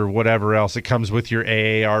Digest or whatever else. It comes with your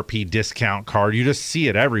AARP discount card. You just see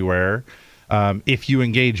it everywhere. If you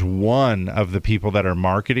engage one of the people that are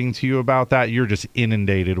marketing to you about that, you're just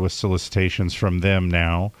inundated with solicitations from them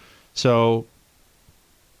now. So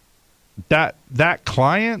that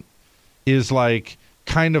client is like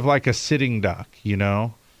kind of like a sitting duck,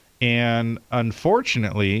 and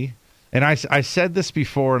unfortunately, and I said this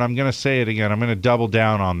before and I'm going to say it again, I'm going to double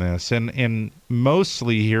down on this, and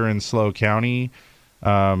mostly here in SLO County,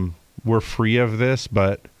 we're free of this,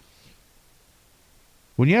 but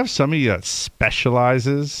when you have somebody that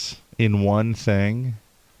specializes in one thing,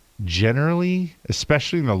 generally,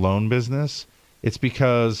 especially in the loan business, it's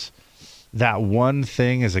because that one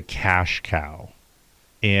thing is a cash cow.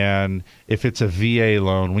 And if it's a VA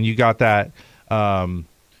loan, when you got that, VA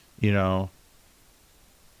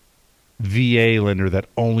lender that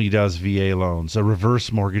only does VA loans, a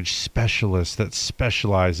reverse mortgage specialist that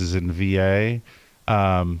specializes in VA,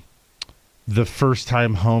 the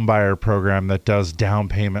first-time homebuyer program that does down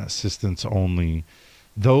payment assistance only,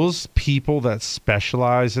 those people that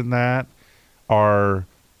specialize in that are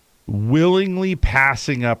willingly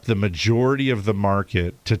passing up the majority of the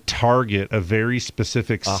market to target a very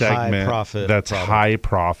specific segment that's high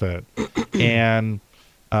profit. And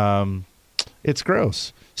it's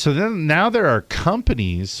gross. So then now there are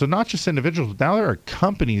companies, so not just individuals, now there are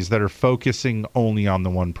companies that are focusing only on the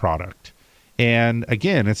one product. And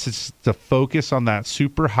again, it's just the focus on that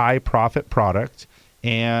super high profit product.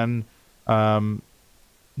 And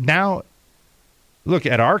now, look,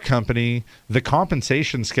 at our company, the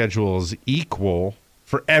compensation schedule is equal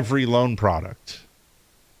for every loan product.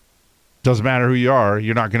 Doesn't matter who you are,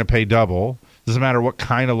 you're not going to pay double. Doesn't matter what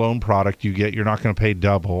kind of loan product you get, you're not going to pay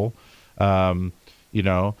double. And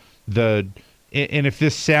if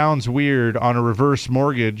this sounds weird, on a reverse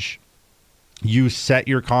mortgage, you set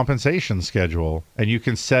your compensation schedule, and you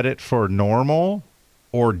can set it for normal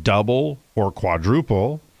or double or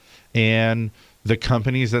quadruple. And the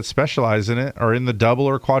companies that specialize in it are in the double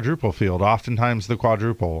or quadruple field, oftentimes the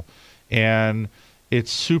quadruple. And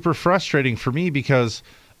it's super frustrating for me because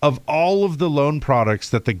of all of the loan products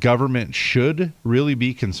that the government should really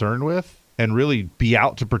be concerned with and really be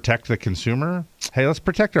out to protect the consumer. Hey, let's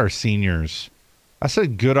protect our seniors. That's a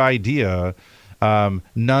good idea.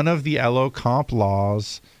 None of the LO comp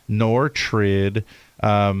laws, nor TRID,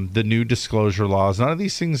 the new disclosure laws, none of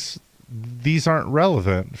these things these aren't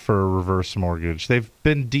relevant for a reverse mortgage. They've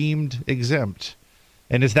been deemed exempt.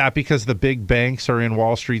 And is that because the big banks are in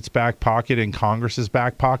Wall Street's back pocket and Congress's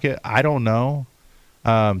back pocket? I don't know.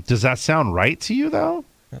 Does that sound right to you, though?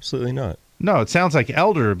 Absolutely not. No, it sounds like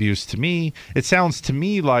elder abuse to me. It sounds to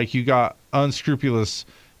me like you got unscrupulous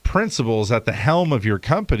principals at the helm of your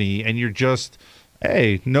company, and you're just,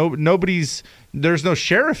 hey, there's no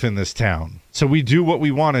sheriff in this town. So we do what we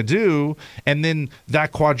want to do, and then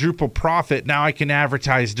that quadruple profit, now I can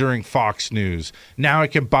advertise during Fox News. Now I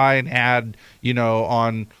can buy an ad,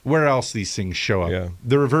 on where else these things show up. Yeah.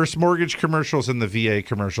 The reverse mortgage commercials and the VA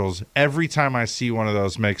commercials, every time I see one of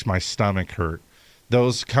those makes my stomach hurt.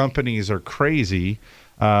 Those companies are crazy.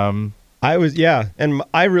 And I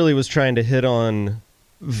really was trying to hit on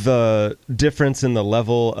the difference in the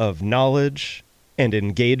level of knowledge and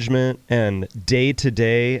engagement and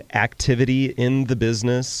day-to-day activity in the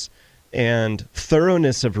business and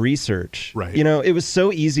thoroughness of research. Right. It was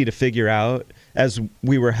so easy to figure out as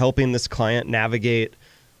we were helping this client navigate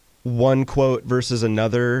one quote versus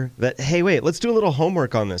another that, hey, wait, let's do a little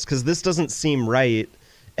homework on this because this doesn't seem right.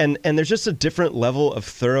 And there's just a different level of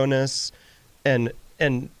thoroughness and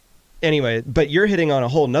anyway, but you're hitting on a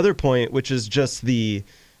whole nother point, which is just the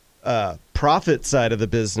profit side of the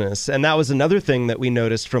business. And that was another thing that we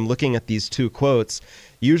noticed from looking at these two quotes.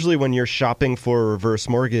 Usually when you're shopping for a reverse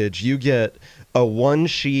mortgage, you get a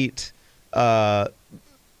one-sheet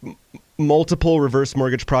multiple reverse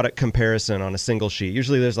mortgage product comparison on a single sheet.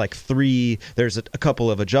 Usually there's like three. There's a couple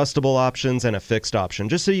of adjustable options and a fixed option,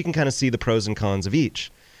 just so you can kind of see the pros and cons of each.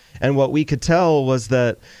 And what we could tell was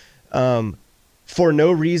that for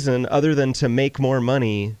no reason other than to make more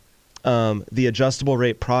money, the adjustable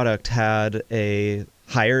rate product had a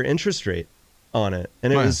higher interest rate on it.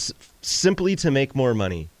 And it was simply to make more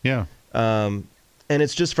money. Yeah. And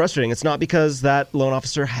it's just frustrating. It's not because that loan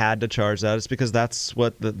officer had to charge that. It's because that's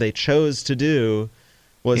what they chose to do,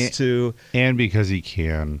 and because he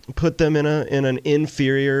can put them in an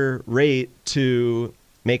inferior rate to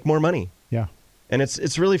make more money. Yeah. And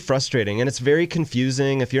it's really frustrating, and it's very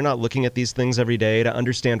confusing if you're not looking at these things every day to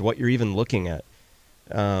understand what you're even looking at.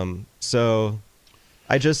 So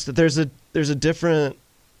there's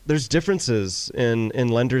differences in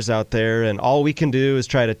lenders out there, and all we can do is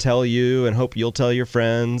try to tell you and hope you'll tell your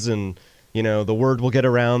friends, and the word will get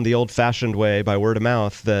around the old-fashioned way by word of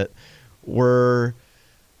mouth that we're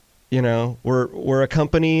a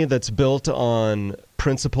company that's built on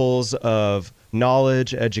principles of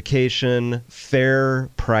knowledge, education, fair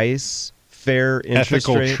price, fair interest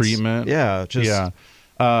ethical rates. treatment. Yeah,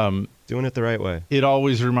 doing it the right way. It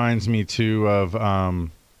always reminds me too of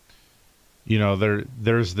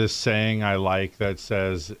there's this saying I like that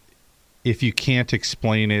says, if you can't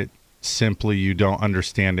explain it simply, you don't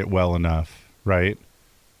understand it well enough, right?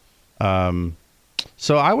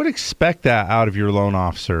 So I would expect that out of your loan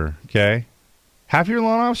officer, okay? Have your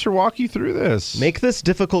loan officer walk you through this. Make this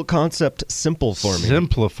difficult concept simple for me.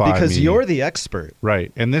 Simplify because me. You're the expert.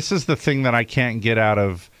 Right. And this is the thing that I can't get out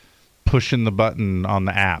of pushing the button on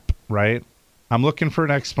the app, right? I'm looking for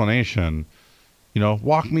an explanation.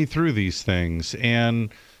 Walk me through these things. And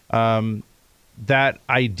that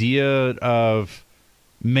idea of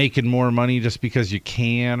making more money just because you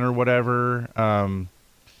can or whatever,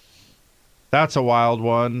 that's a wild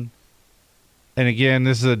one. And again,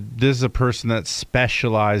 this is a person that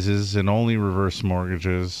specializes in only reverse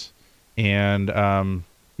mortgages, and and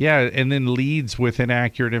then leads with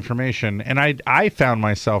inaccurate information. And I found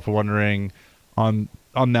myself wondering on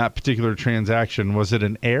that particular transaction, was it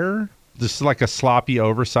an error? Just like a sloppy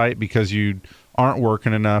oversight because you aren't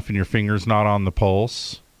working enough and your finger's not on the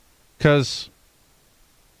pulse? Because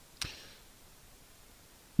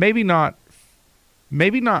maybe not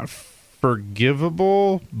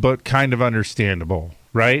forgivable, but kind of understandable,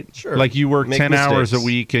 right? Sure. Like you work Make 10 hours a mistakes.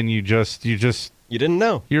 week and you didn't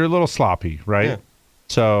know. You're a little sloppy, right? Yeah.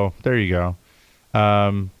 So there you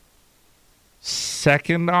go.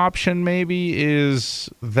 Second option maybe is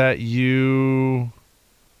that you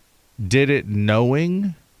did it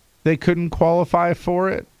knowing they couldn't qualify for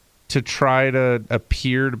it to try to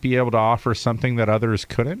appear to be able to offer something that others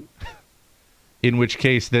couldn't. In which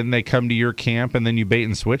case, then they come to your camp and then you bait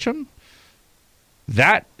and switch them.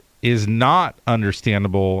 That is not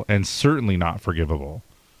understandable and certainly not forgivable.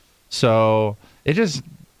 So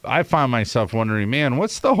I find myself wondering, man,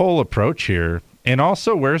 what's the whole approach here? And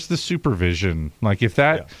also, where's the supervision? Like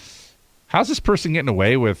how's this person getting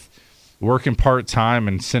away with working part-time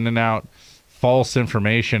and sending out false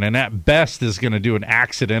information, and at best is going to do an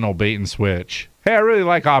accidental bait and switch? Hey, I really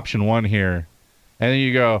like option one here. And then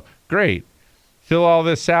you go, great. Fill all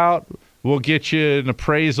this out. we'll get you an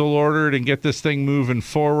appraisal ordered and get this thing moving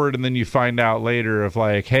forward. And then you find out later of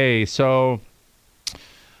like, hey, so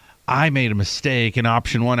I made a mistake and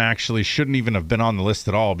option 1 actually shouldn't even have been on the list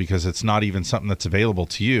at all because it's not even something that's available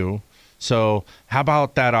to you. So how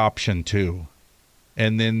about that option 2?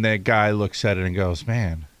 And then that guy looks at it and goes,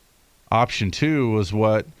 man, option 2 was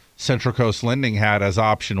what Central Coast Lending had as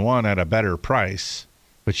option 1 at a better price.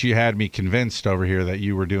 But you had me convinced over here that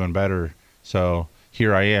you were doing better. So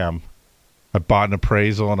here I am. I bought an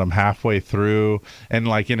appraisal and I'm halfway through. And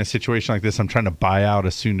like in a situation like this, I'm trying to buy out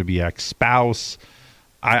a soon-to-be ex-spouse.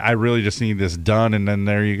 I really just need this done. And then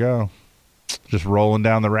there you go. Just rolling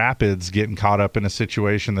down the rapids, getting caught up in a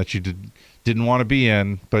situation that you didn't want to be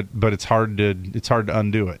in. But it's hard to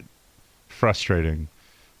undo it. Frustrating.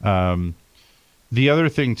 The other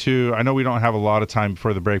thing, too, I know we don't have a lot of time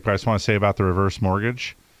before the break, but I just want to say about the reverse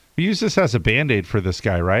mortgage. We use this as a Band-Aid for this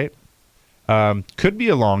guy, right? Could be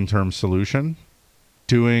a long-term solution,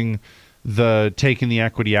 taking the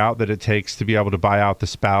equity out that it takes to be able to buy out the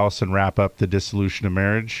spouse and wrap up the dissolution of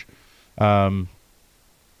marriage.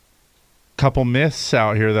 Couple myths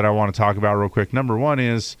out here that I want to talk about real quick. Number 1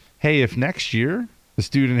 is, hey, if next year this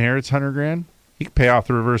dude inherits $100,000, he can pay off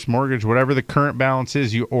the reverse mortgage. Whatever the current balance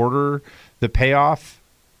is, you order the payoff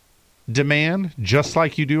demand just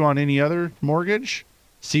like you do on any other mortgage.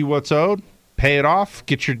 See what's owed, pay it off,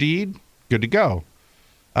 get your deed, good to go.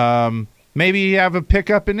 Maybe you have a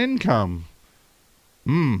pickup in income.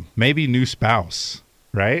 Maybe new spouse,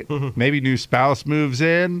 right? Maybe new spouse moves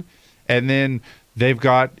in, and then they've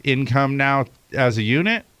got income now as a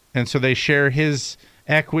unit, and so they share his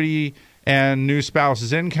equity and new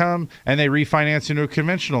spouse's income, and they refinance into a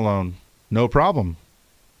conventional loan. No problem.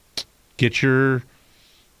 Get your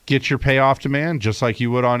payoff demand just like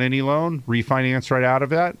you would on any loan. Refinance right out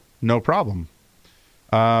of that. No problem.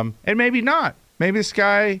 And maybe not. Maybe this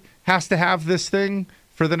guy has to have this thing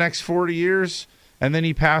for the next 40 years, and then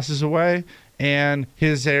he passes away, and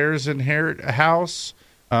his heirs inherit a house.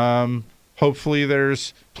 Hopefully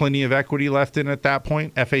there's plenty of equity left in at that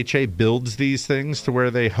point. FHA builds these things to where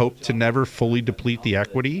they hope to never fully deplete the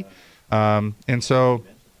equity. And so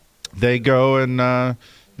they go and the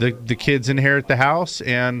kids inherit the house,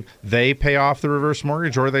 and they pay off the reverse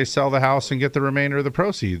mortgage, or they sell the house and get the remainder of the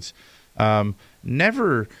proceeds.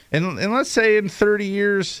 Never, and let's say in 30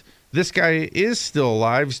 years, this guy is still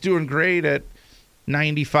alive. He's doing great at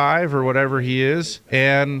 95 or whatever he is,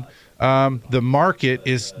 and the market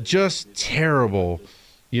is just terrible.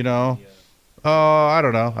 You know, I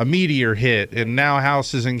don't know, a meteor hit, and now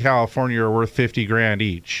houses in California are worth $50,000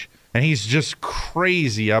 each, and he's just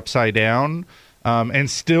crazy upside down. And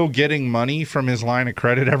still getting money from his line of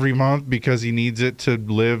credit every month because he needs it to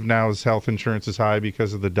live. Now his health insurance is high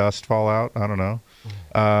because of the dust fallout. I don't know.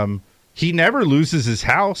 He never loses his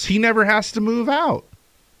house. He never has to move out.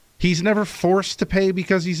 He's never forced to pay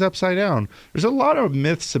because he's upside down. There's a lot of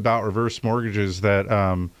myths about reverse mortgages that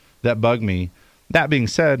bug me. That being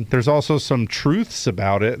said, there's also some truths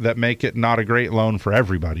about it that make it not a great loan for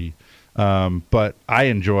everybody. But I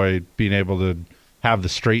enjoy being able to have the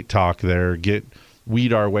straight talk there,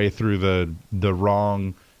 weed our way through the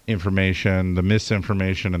wrong information, the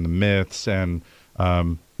misinformation, and the myths, and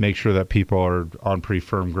make sure that people are on pretty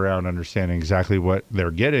firm ground, understanding exactly what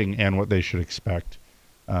they're getting and what they should expect.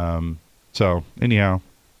 So anyhow,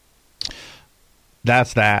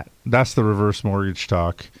 that's that. That's the reverse mortgage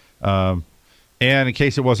talk. And in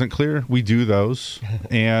case it wasn't clear, we do those,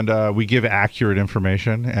 and we give accurate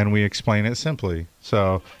information, and we explain it simply.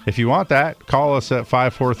 So if you want that, call us at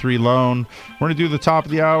 543-LOAN. We're going to do the top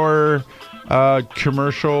of the hour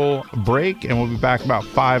commercial break, and we'll be back in about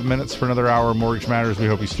 5 minutes for another hour of Mortgage Matters. We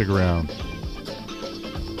hope you stick around.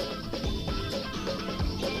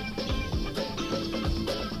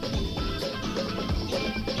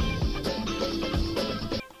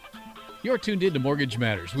 You're tuned in to Mortgage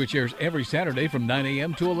Matters, which airs every Saturday from 9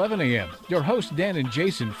 a.m. to 11 a.m. Your hosts, Dan and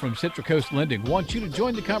Jason from Central Coast Lending, want you to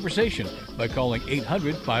join the conversation by calling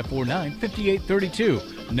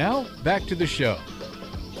 800-549-5832. Now, back to the show.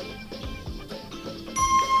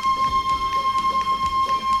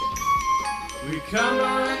 We come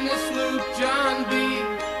on this loop, John B.,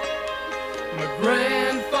 my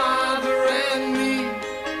grandfather and me,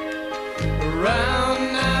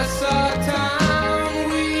 around Nassau town.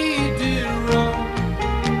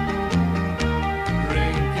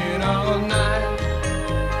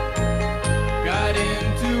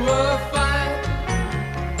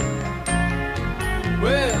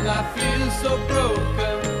 Well, I feel so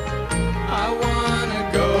broken, I wanna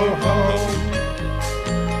go home.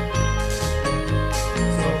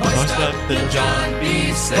 So hoist up the John B.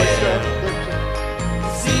 sail,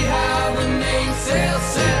 see how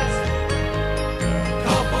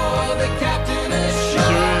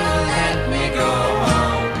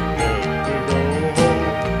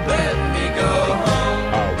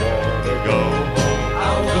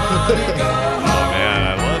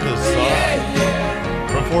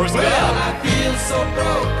force it out. I feel so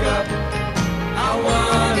broke up. I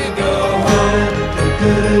wanna go home.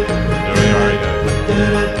 There we are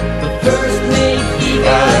again. The first mate he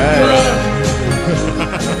got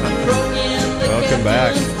Welcome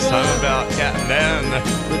back. It's time about Captain Dan.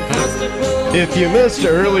 If you missed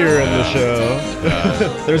earlier in the show,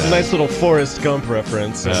 there's a nice little Forrest Gump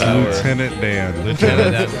reference. Lieutenant Dan.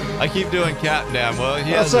 Lieutenant Dan. I keep doing Captain Dan. Well, he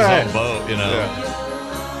has That's his all own boat, you know.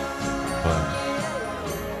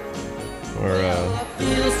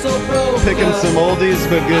 We're picking some oldies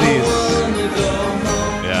but goodies.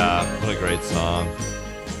 Yeah, what a great song.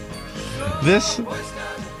 This.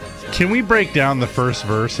 Can we break down the first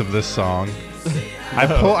verse of this song?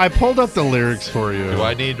 I pulled up the lyrics for you. Do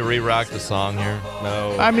I need to re-rack the song here?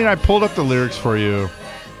 No. I mean, I pulled up the lyrics for you.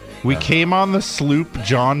 We came on the sloop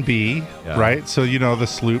John B. Yeah. Right? So, you know, the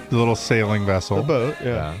sloop, the little sailing vessel. The boat,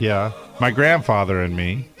 yeah. Yeah. My grandfather and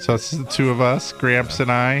me. So it's the two of us, Gramps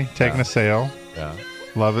and I, taking a sail. Yeah.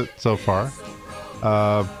 Love it so far.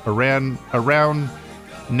 Around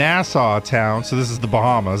Nassau town. So this is the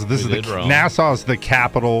Bahamas. This We is did Rome. Nassau is the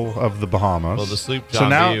capital of the Bahamas. Well, the sloop So John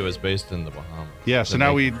now- B was based in the Bahamas. Yeah, so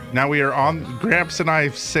now we are on. Gramps and I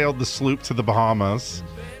sailed the sloop to the Bahamas,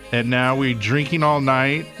 and now we drinking all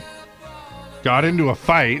night. Got into a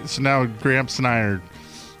fight, so now Gramps and I are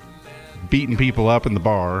beating people up in the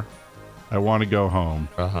bar. I want to go home.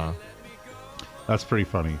 Uh-huh. That's pretty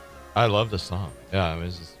funny. I love the song. Yeah, I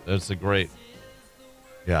mean, it's a great.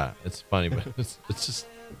 Yeah, it's funny, but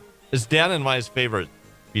it's Dan and my favorite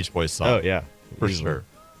Beach Boys song. Oh, yeah. For Easily. sure.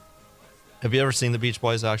 Have you ever seen the Beach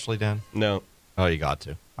Boys, actually, Dan? No. Oh, you got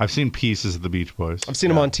to. I've seen pieces of the Beach Boys. I've seen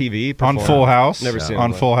them on TV. On perform. Full House. Never seen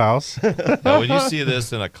on them Full House. Now, when you see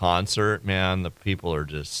this in a concert, man, the people are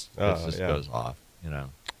just, it Oh, just yeah. goes off, you know.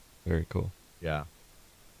 Very cool. Yeah.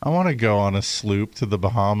 I want to go on a sloop to the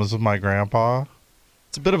Bahamas with my grandpa.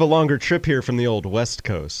 It's a bit of a longer trip here from the old West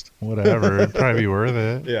Coast. Whatever. It'd probably be worth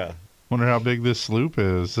it. Yeah. Wonder how big this sloop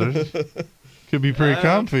is. Could be pretty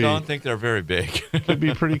comfy. I don't think they're very big. Could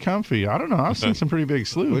be pretty comfy. I don't know. I've seen some pretty big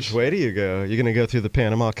sloops. Which way do you go? You gonna go through the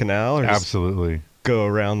Panama Canal or just Absolutely. go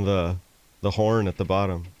around the horn at the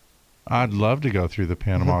bottom? I'd love to go through the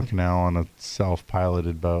Panama Canal on a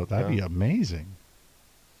self-piloted boat. That'd be amazing.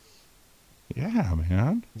 Yeah,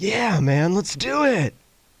 man. Yeah, man, let's do it.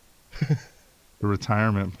 The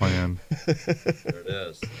retirement plan. There it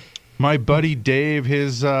is. My buddy Dave,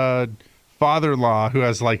 his father-in-law, who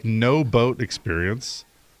has like no boat experience,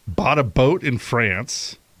 bought a boat in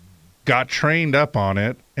France, got trained up on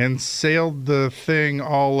it, and sailed the thing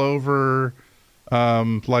all over,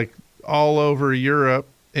 all over Europe,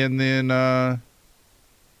 and then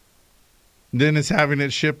is having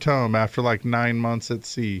it shipped home after like 9 months at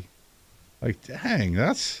sea. Like, dang,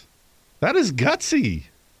 that is gutsy.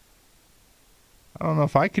 I don't know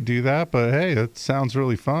if I could do that, but hey, it sounds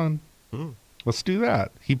really fun. Let's do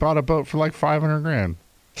that. He bought a boat for like $500,000.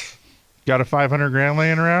 Got a $500,000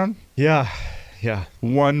 laying around? Yeah.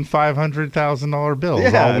 One $500,000 bill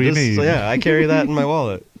is all we need. Yeah, I carry that in my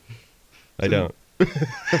wallet. I don't.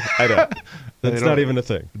 I don't. That's not even a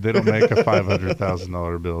thing. They don't make a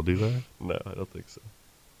 $500,000 bill, do they? No, I don't think so.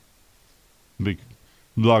 Be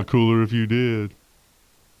a lot cooler if you did.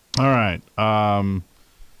 All right.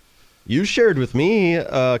 You shared with me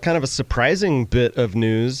kind of a surprising bit of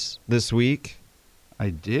news this week. I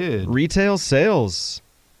did. Retail sales.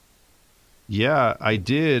 Yeah, I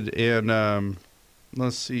did. And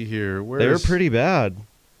let's see here. They were pretty bad.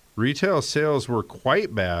 Retail sales were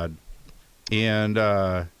quite bad.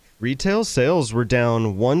 And retail sales were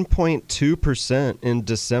down 1.2% in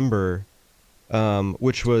December,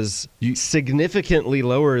 which was significantly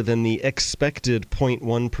lower than the expected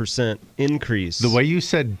 0.1% increase. the way you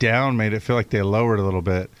said down made it feel like they lowered a little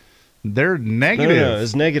bit. They're negative. No, it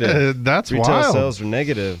was negative. That's retail wild. sales were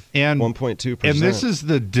negative, And 1.2%. And this is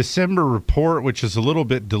the December report, which is a little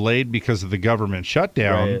bit delayed because of the government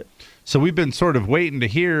shutdown. Right. So we've been sort of waiting to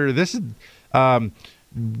hear. This is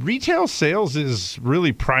retail sales is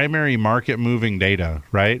really primary market moving data,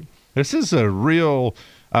 right? This is a real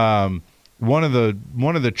one of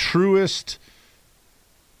the truest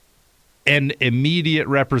and immediate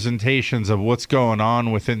representations of what's going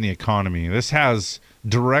on within the economy. This has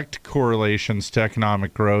direct correlations to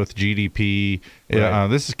economic growth, GDP. Right.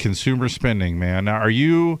 This is consumer spending, man. Now, are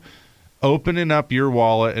you opening up your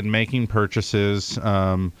wallet and making purchases?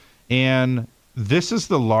 And this is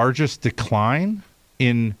the largest decline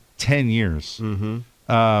in 10 years.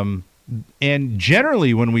 Mm-hmm. And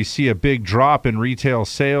generally, when we see a big drop in retail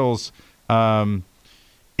sales,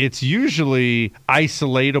 it's usually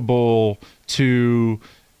isolatable to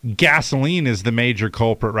gasoline is the major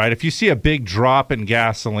culprit, right? If you see a big drop in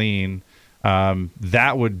gasoline,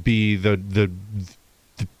 that would be the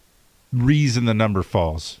reason the number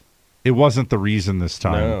falls. It wasn't the reason this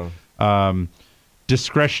time. No.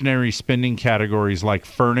 Discretionary spending categories like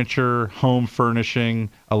furniture, home furnishing,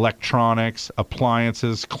 electronics,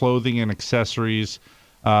 appliances, clothing and accessories,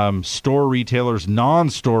 store retailers,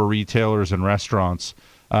 non-store retailers, and restaurants.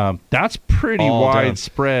 That's pretty All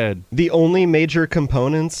widespread. down. The only major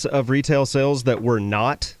components of retail sales that were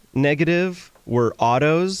not negative were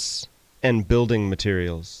autos and building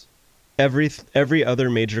materials. Every other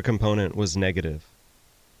major component was negative.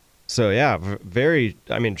 So yeah,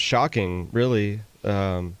 shocking, really.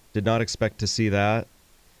 Did not expect to see that.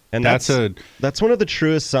 And that's one of the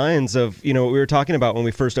truest signs of, what we were talking about when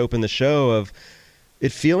we first opened the show, of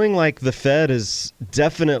it feeling like the Fed is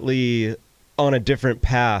definitely on a different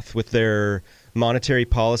path with their monetary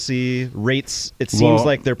policy rates. It seems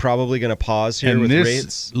like they're probably going to pause here with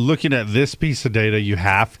rates. Looking at this piece of data, you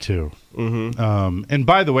have to. Mm-hmm. And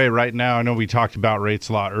by the way, right now, I know we talked about rates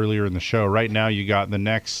a lot earlier in the show. Right now, you got the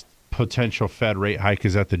next potential Fed rate hike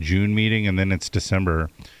is at the June meeting, and then it's December.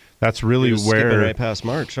 That's really where skipping right past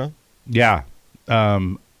March, huh? Yeah,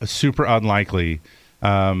 super unlikely.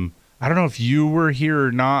 I don't know if you were here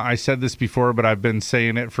or not. I said this before, but I've been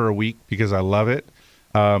saying it for a week because I love it.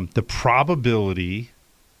 The probability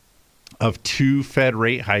of 2 Fed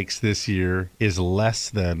rate hikes this year is less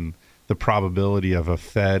than the probability of a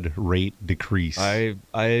Fed rate decrease. I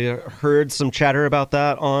heard some chatter about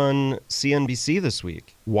that on CNBC this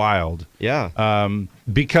week. Wild. Yeah.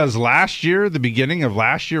 Because the beginning of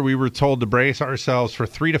last year, we were told to brace ourselves for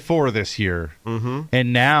 3 to 4 this year. Mm-hmm.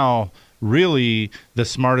 And now, really, the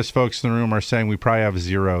smartest folks in the room are saying we probably have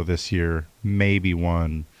 0 this year, maybe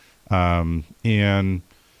 1. And,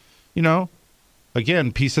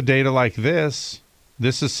 again, piece of data like this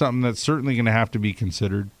is something that's certainly going to have to be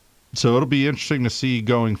considered. So it'll be interesting to see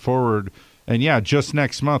going forward. And, yeah, just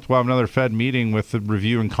next month we'll have another Fed meeting with the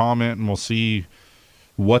review and comment, and we'll see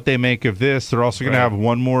what they make of this. They're also going to have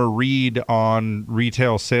one more read on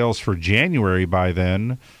retail sales for January by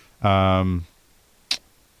then, barring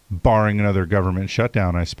another government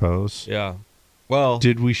shutdown, I suppose. Yeah. Well,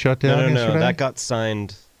 did we shut down yesterday? No, that got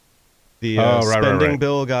signed. The spending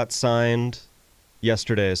bill got signed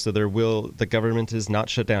yesterday, so the government is not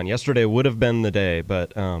shut down. Yesterday would have been the day,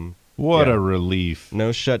 but what a relief.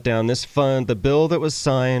 No shutdown. The bill that was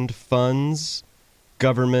signed funds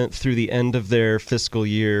government through the end of their fiscal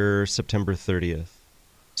year, September 30th.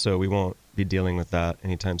 So we won't be dealing with that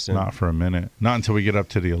anytime soon. Not for a minute. Not until we get up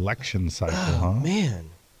to the election cycle, huh? Man.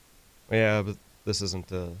 Yeah, but this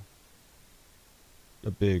isn't a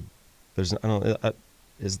big. I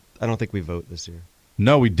don't think we vote this year.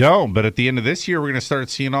 No, we don't. But at the end of this year, we're going to start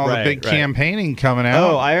seeing all the big campaigning coming out.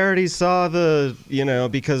 Oh, I already saw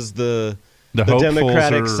because the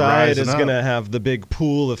Democratic side is going to have the big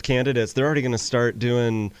pool of candidates. They're already going to start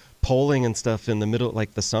doing polling and stuff in the middle,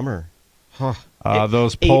 like the summer.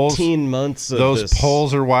 Those polls, 18 months of those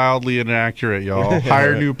polls are wildly inaccurate, y'all.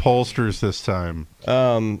 Hire new pollsters this time.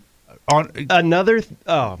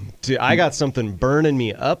 Dude, I got something burning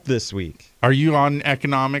me up this week. Are you on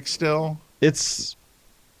economics still? It's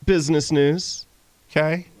business news.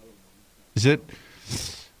 Okay. Is it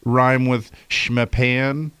rhyme with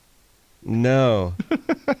schmapan? No.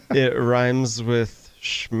 It rhymes with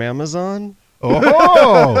schmamazon.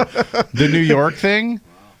 Oh, the New York thing?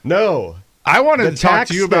 No. I wanted to talk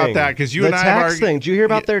to you about that because you and I have tax thing. Did you hear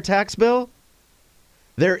about their tax bill?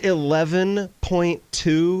 Their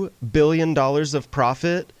 $11.2 billion of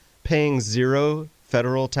profit paying 0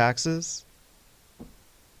 federal taxes.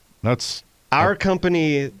 That's our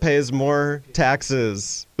company pays more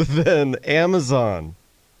taxes than Amazon.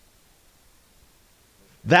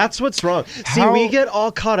 That's what's wrong. See, we get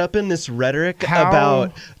all caught up in this rhetoric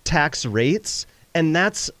about tax rates, and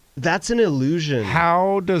that's an illusion.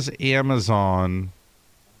 How does Amazon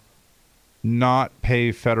not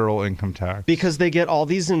pay federal income tax? Because they get all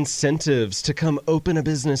these incentives to come open a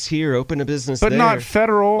business here, open a business there. But not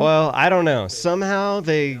federal. Well, I don't know. Somehow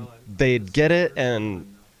they get it, and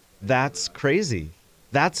that's crazy.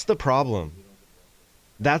 That's the problem.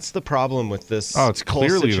 That's the problem with this. Oh, it's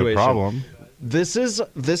clearly the problem. This is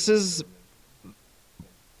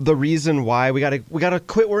the reason why we gotta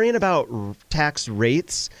quit worrying about tax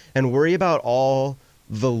rates and worry about all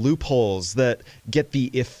the loopholes that get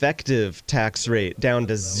the effective tax rate down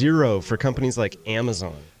to 0 for companies like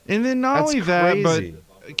Amazon. And then not only that,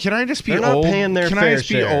 but can I just be old? They're not paying their fair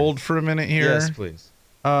share. Be old for a minute here? Yes, please.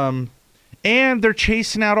 And they're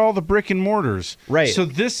chasing out all the brick and mortars. Right. So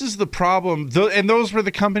this is the problem. And those were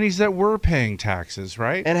the companies that were paying taxes,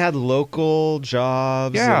 right? And had local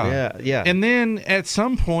jobs. Yeah. And yeah. And then at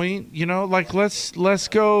some point, like let's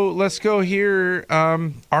go here.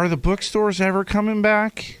 Are the bookstores ever coming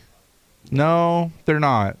back? No, they're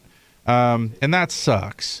not. And that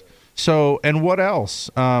sucks. So, and what else?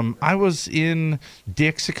 I was in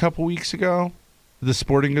Dick's a couple weeks ago, the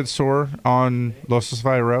sporting goods store on Los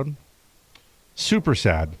Valle Road. Super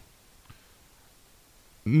sad.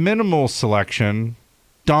 Minimal selection,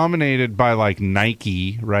 dominated by like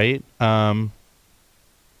Nike, right? I'm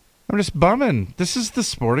just bumming. This is the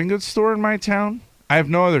sporting goods store in my town. I have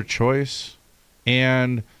no other choice.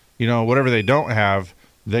 And, whatever they don't have,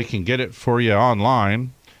 they can get it for you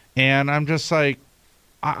online. And I'm just like,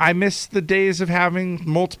 I miss the days of having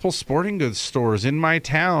multiple sporting goods stores in my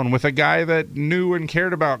town with a guy that knew and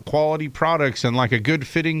cared about quality products and like a good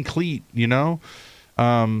fitting cleat,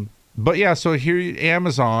 But yeah, so here,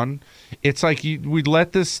 Amazon, it's like we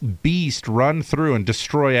let this beast run through and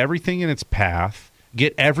destroy everything in its path,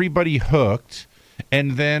 get everybody hooked,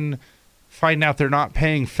 and then find out they're not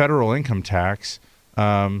paying federal income tax.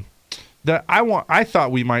 I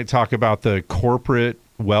thought we might talk about the corporate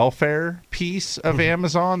welfare piece of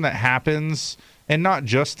Amazon that happens, and not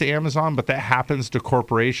just to Amazon, but that happens to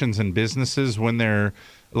corporations and businesses when they're,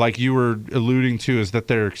 like you were alluding to, is that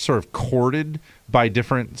they're sort of courted by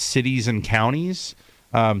different cities and counties.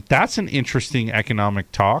 That's an interesting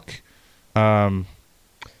economic talk.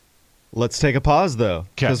 Let's take a pause, though,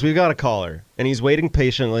 because we've got a caller, and he's waiting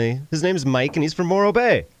patiently. His name's Mike, and he's from Morro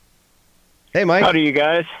Bay. Hey, Mike. Howdy, you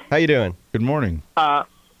guys. How you doing? Good morning.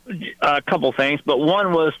 A couple things, but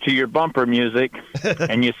one was to your bumper music,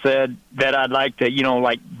 and you said that I'd like to,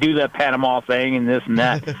 do that Panama thing and this and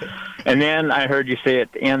that. And then I heard you say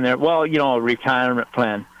at the end there, a retirement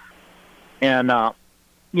plan. And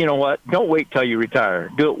you know what? Don't wait till you retire.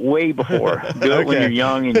 Do it way before. Do it when you're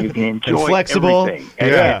young and you can enjoy and flexible. Everything.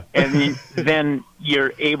 Yeah. And then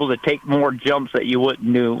you're able to take more jumps that you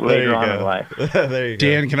wouldn't do later on in life. There you go.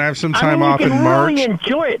 Dan, can I have some time off in March? You can really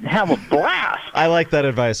enjoy it and have a blast. I like that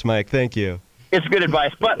advice, Mike. Thank you. It's good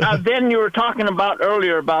advice. But then you were talking about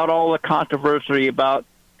earlier about all the controversy about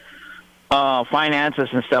finances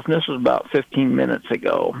and stuff, and this was about 15 minutes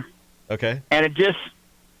ago. Okay. And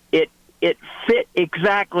it fit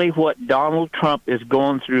exactly what Donald Trump is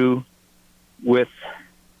going through with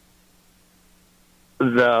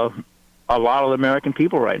a lot of the American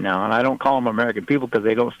people right now. And I don't call them American people because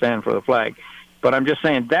they don't stand for the flag. But I'm just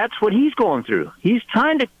saying that's what he's going through. He's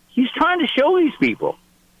trying to show these people.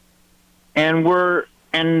 And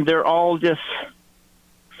they're all just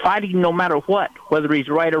fighting no matter what. Whether he's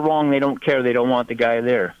right or wrong, they don't care. They don't want the guy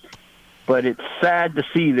there. But it's sad to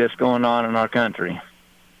see this going on in our country.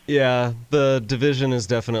 Yeah, the division is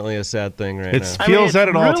definitely a sad thing right now. It feels at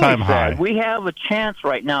an all-time high. We have a chance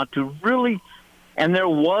right now to really, and there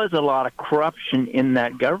was a lot of corruption in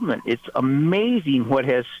that government. It's amazing what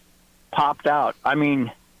has popped out. I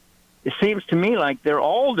mean, it seems to me like they're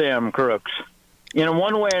all damn crooks. In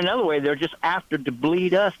one way or another way, they're just after to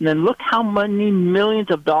bleed us. And then look how many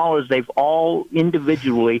millions of dollars they've all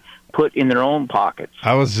individually put in their own pockets.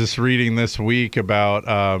 I was just reading this week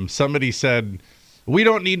about somebody said, we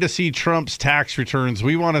don't need to see Trump's tax returns.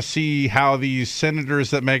 We want to see how these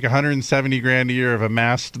senators that make $170,000 a year have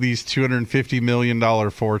amassed these $250 million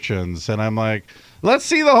fortunes. And I'm like, let's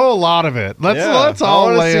see the whole lot of it. Let's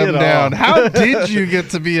all lay them down. How did you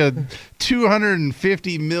get to be a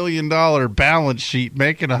 $250 million balance sheet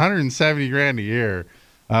making $170,000 a year?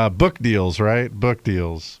 Book deals, right? Book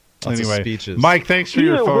deals. Lots anyway, of speeches. Mike, thanks for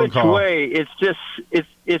your phone call. Way, it's just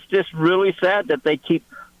really sad that they keep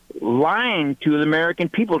lying to the American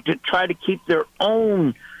people to try to keep their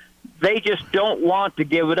own. They just don't want to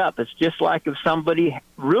give it up. It's just like if somebody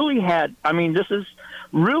really had,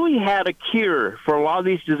 really had a cure for a lot of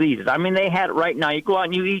these diseases. I mean, they had it right now. You go out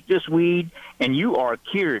and you eat this weed and you are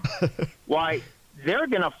cured. Why, they're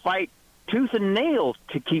going to fight tooth and nail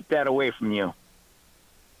to keep that away from you.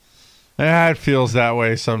 Yeah, it feels that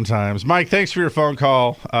way sometimes. Mike, thanks for your phone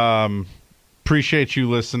call. Appreciate you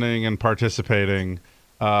listening and participating.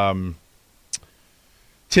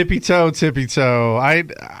 Tippy toe.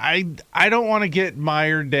 I don't want to get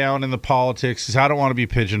mired down in the politics because I don't want to be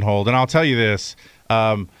pigeonholed. And I'll tell you this,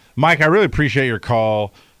 Mike, I really appreciate your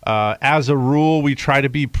call. As a rule, we try to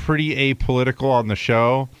be pretty apolitical on the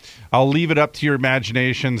show. I'll leave it up to your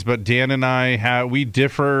imaginations, but Dan and I we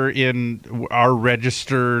differ in our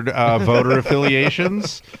registered voter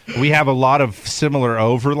affiliations. We have a lot of similar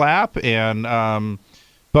overlap, and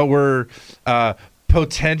but we're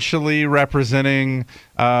potentially representing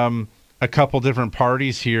a couple different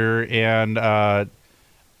parties here, and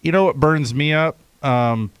you know what burns me up,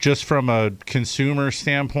 just from a consumer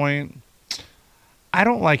standpoint? I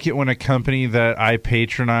don't like it when a company that I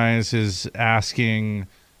patronize is asking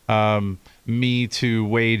me to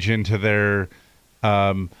wage into their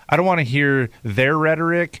I don't want to hear their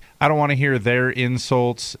rhetoric. I don't want to hear their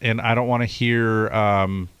insults, and I don't want to hear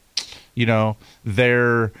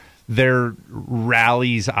their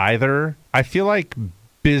rallies either. I feel like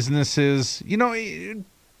businesses,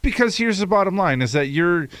 because here's the bottom line, is that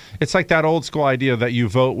it's like that old school idea that you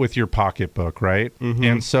vote with your pocketbook, right? Mm-hmm.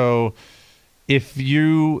 And so if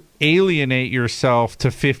you alienate yourself to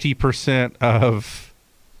 50% of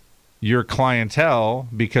your clientele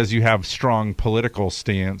because you have strong political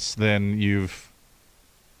stance, then you've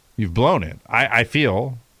blown it. I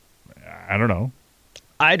feel. I don't know.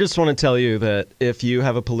 I just want to tell you that if you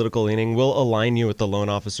have a political leaning, we'll align you with the loan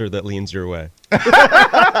officer that leans your way. We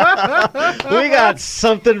got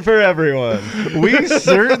something for everyone. We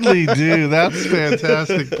certainly do. That's a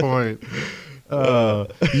fantastic point.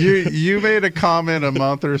 You made a comment a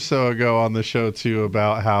month or so ago on the show too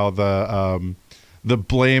about how the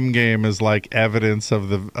blame game is like evidence of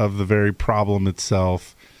the very problem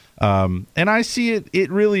itself. And I see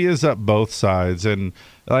it really is up both sides. And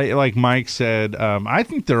like Mike said, I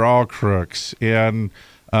think they're all crooks. And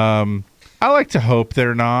I like to hope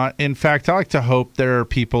they're not. In fact, I like to hope there are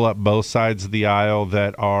people up both sides of the aisle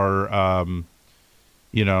that are,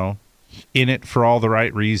 in it for all the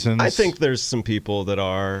right reasons. I think there's some people that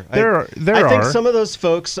are. I think some of those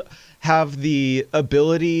folks have the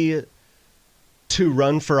ability to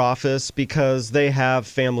run for office because they have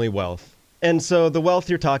family wealth. And so the wealth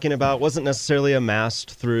you're talking about wasn't necessarily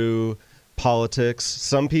amassed through politics.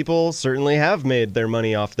 Some people certainly have made their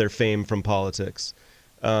money off their fame from politics.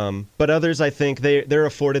 But others, I think, they're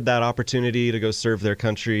afforded that opportunity to go serve their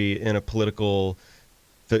country in a political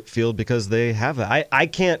field because they have that. I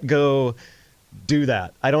can't go do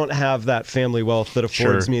that. I don't have that family wealth that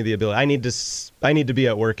affords me the ability. I need to be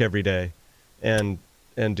at work every day and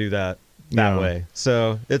do that way.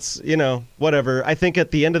 So it's, whatever. I think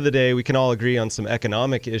at the end of the day, we can all agree on some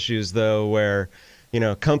economic issues, though, where,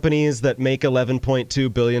 companies that make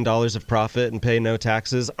 $11.2 billion of profit and pay no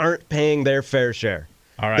taxes aren't paying their fair share.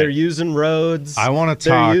 All right. They're using roads. I want to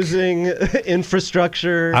talk. They're using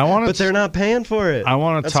infrastructure, but they're not paying for it. I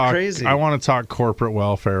want to talk. Crazy. I want to talk corporate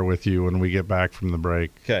welfare with you when we get back from the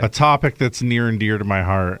break. Okay. A topic that's near and dear to my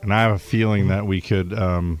heart, and I have a feeling that we could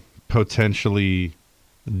potentially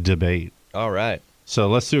debate. All right. So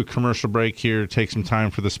let's do a commercial break here. Take some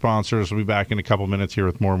time for the sponsors. We'll be back in a couple minutes here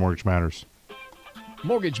with more Mortgage Matters.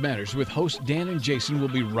 Mortgage Matters with hosts Dan and Jason will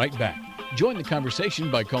be right back. Join the conversation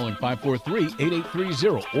by calling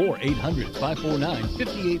 543-8830 or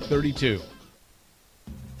 800-549-5832.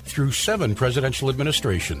 Through 7 presidential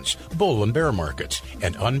administrations, bull and bear markets,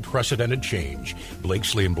 and unprecedented change,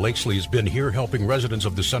 Blakesley & Blakesley has been here helping residents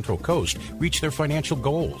of the Central Coast reach their financial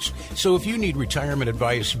goals. So if you need retirement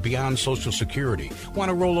advice beyond Social Security, want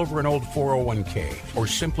to roll over an old 401k, or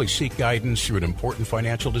simply seek guidance through an important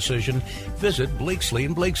financial decision, visit Blakesley &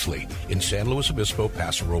 Blakesley in San Luis Obispo,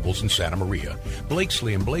 Paso Robles, and Santa Maria.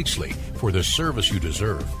 Blakesley & Blakesley for the service you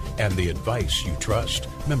deserve and the advice you trust.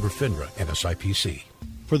 Member FINRA and SIPC.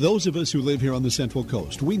 For those of us who live here on the Central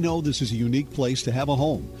Coast, we know this is a unique place to have a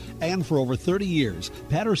home. And for over 30 years,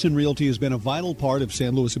 Patterson Realty has been a vital part of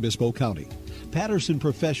San Luis Obispo County. Patterson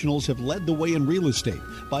professionals have led the way in real estate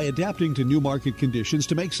by adapting to new market conditions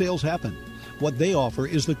to make sales happen. What they offer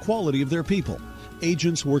is the quality of their people,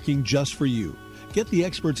 agents working just for you. Get the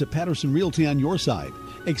experts at Patterson Realty on your side.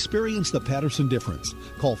 Experience the Patterson difference.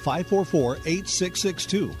 Call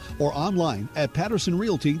 544-8662 or online at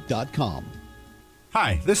pattersonrealty.com.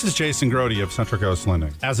 Hi, this is Jason Grody of Central Coast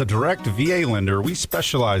Lending. As a direct VA lender, we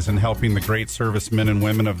specialize in helping the great servicemen and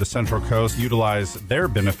women of the Central Coast utilize their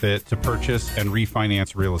benefit to purchase and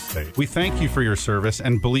refinance real estate. We thank you for your service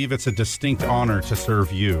and believe it's a distinct honor to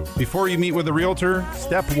serve you. Before you meet with a realtor,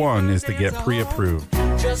 step 1 is to get pre-approved.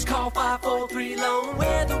 Just call 543-LOAN.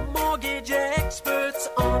 We're the mortgage experts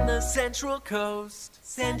on the Central Coast.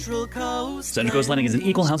 Central Coast. Central Coast Lending is an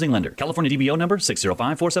equal housing lender. California DBO number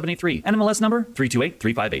 6054783. NMLS number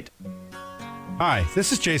 328358. Hi,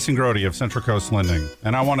 this is Jason Grody of Central Coast Lending,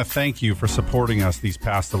 and I want to thank you for supporting us these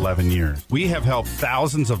past 11 years. We have helped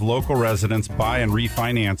thousands of local residents buy and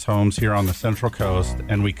refinance homes here on the Central Coast,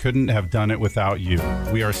 and we couldn't have done it without you.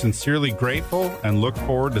 We are sincerely grateful and look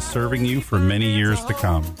forward to serving you for many years to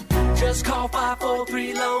come. Just call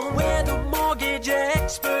 543-LOAN. We're the mortgage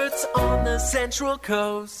experts on the Central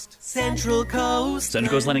Coast. Central Coast.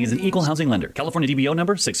 Central Coast Lending is an equal housing lender. California DBO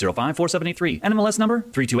number 6054783. NMLS number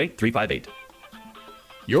 328358.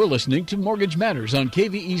 You're listening to Mortgage Matters on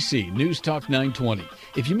KVEC News Talk 920.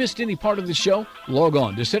 If you missed any part of the show, log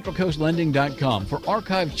on to CentralCoastLending.com for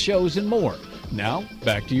archived shows and more. Now,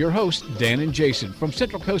 back to your hosts, Dan and Jason from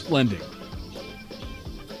Central Coast Lending.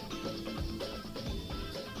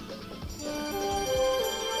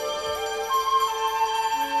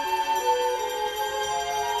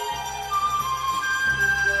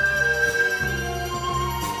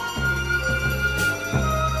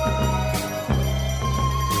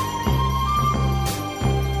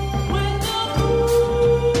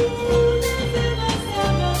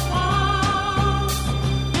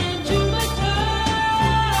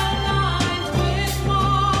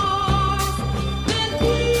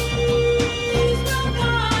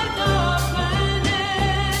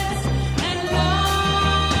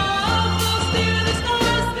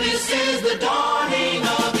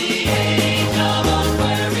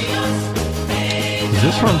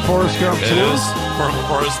 From Forrest Gump, too? It is from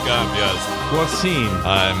Forrest Gump, yes. What scene?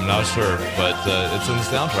 I'm not sure, but it's in the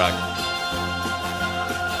soundtrack.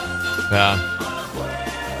 Yeah.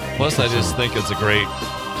 Plus, I just think it's a great,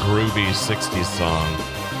 groovy 60s song.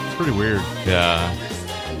 It's pretty weird. Yeah.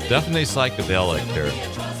 Definitely psychedelic here.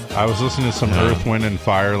 I was listening to some Earth, Wind, and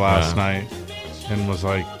Fire last night and was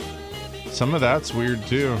like, some of that's weird,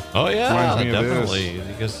 too. Oh, yeah, reminds me definitely.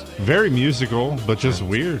 Of this. Very musical, but just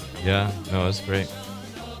weird. Yeah, no, it's great.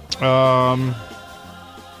 All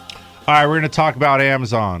right, we're going to talk about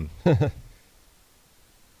Amazon.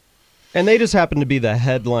 And they just happen to be the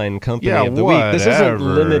headline company of the whatever. week. This isn't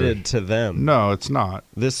limited to them. No, it's not.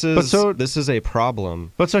 This is a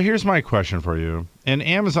problem. But so here's my question for you. And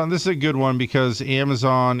Amazon, this is a good one because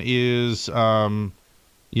Amazon is, they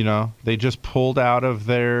just pulled out of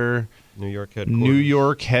their New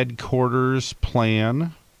York headquarters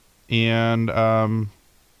plan. And,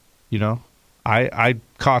 I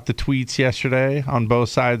caught the tweets yesterday on both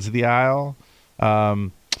sides of the aisle.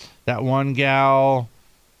 That one gal,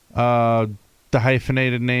 the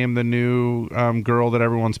hyphenated name, the new girl that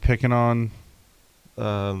everyone's picking on,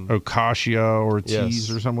 Ocasio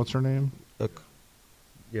Ortiz or something. What's her name?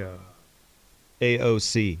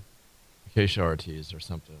 AOC. Acacia Ortiz or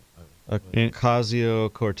something.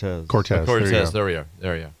 Ocasio-Cortez. Cortez. There we are.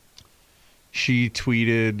 She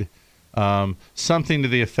tweeted something to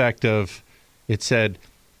the effect of, it said,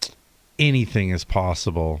 anything is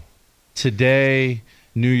possible. Today,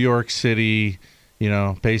 New York City,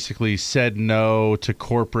 basically said no to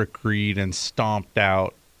corporate greed and stomped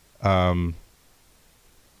out a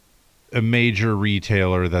major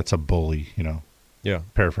retailer that's a bully, Yeah.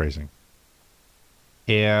 Paraphrasing.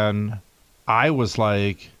 And I was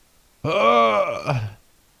like,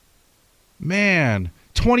 man,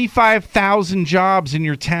 25,000 jobs in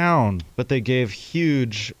your town. But they gave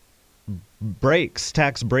huge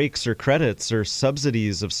tax breaks or credits or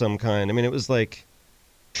subsidies of some kind. I mean, it was like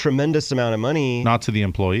tremendous amount of money. Not to the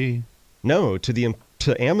employee. No, to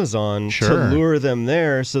Amazon Sure. to lure them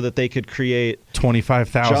there so that they could create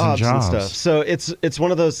 25,000 jobs and stuff. So it's one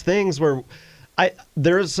of those things where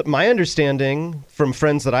there's my understanding from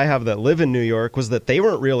friends that I have that live in New York was that they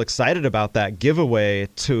weren't real excited about that giveaway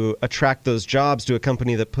to attract those jobs to a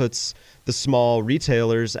company that puts the small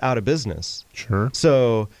retailers out of business. Sure.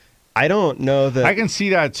 So I don't know that I can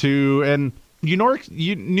see that too. And New York's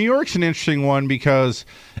an interesting one because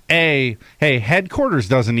headquarters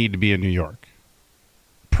doesn't need to be in New York.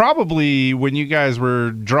 Probably when you guys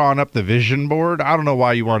were drawing up the vision board, I don't know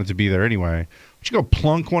why you wanted to be there anyway. But you go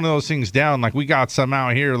plunk one of those things down like we got some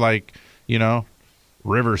out here, like,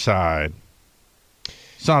 Riverside.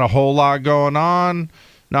 It's not a whole lot going on.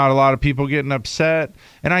 Not a lot of people getting upset.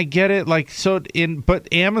 And I get it.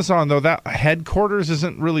 But Amazon, though, that headquarters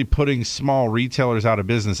isn't really putting small retailers out of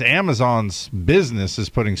business. Amazon's business is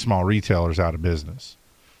putting small retailers out of business.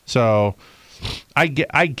 So I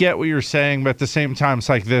get what you're saying, but at the same time, it's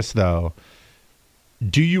like this, though.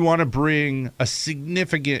 Do you want to bring a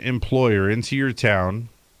significant employer into your town?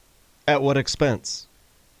 At what expense?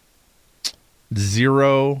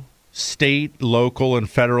 0 state, local, and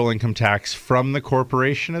federal income tax from the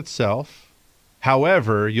corporation itself.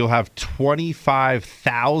 However, you'll have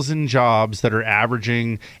 25,000 jobs that are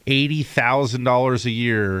averaging $80,000 a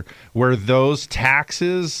year, where those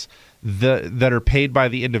taxes that are paid by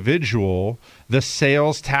the individual, the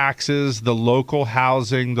sales taxes, the local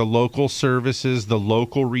housing, the local services, the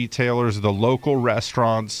local retailers, the local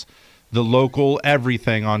restaurants, the local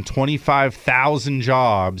everything on 25,000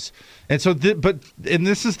 jobs. And so, and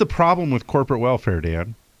this is the problem with corporate welfare,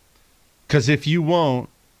 Dan. Because if you won't,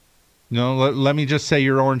 let me just say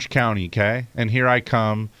you're Orange County, okay? And here I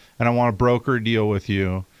come, and I want to broker a deal with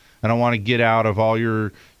you, and I want to get out of all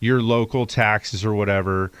your local taxes or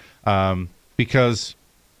whatever, because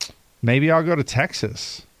maybe I'll go to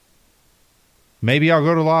Texas. Maybe I'll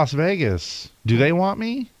go to Las Vegas. Do they want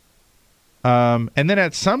me? And then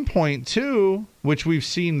at some point, too, which we've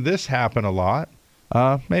seen this happen a lot,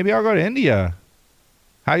 maybe I'll go to India.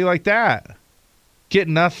 How you like that? Get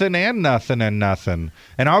nothing and nothing and nothing.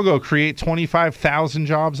 And I'll go create 25,000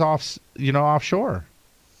 jobs offshore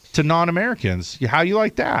to non-Americans. How you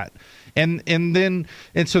like that? And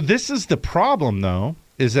so this is the problem, though,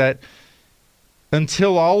 is that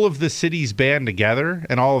until all of the cities band together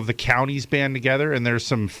and all of the counties band together and there's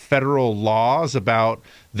some federal laws about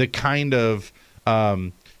the kind of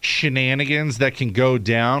shenanigans that can go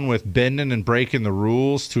down with bending and breaking the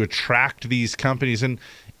rules to attract these companies. And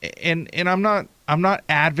I'm not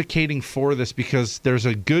advocating for this, because there's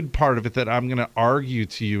a good part of it that I'm going to argue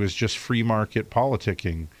to you is just free market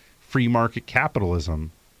politicking, free market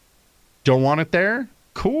capitalism. Don't want it there?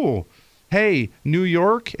 Cool. Hey, New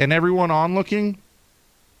York and everyone onlooking,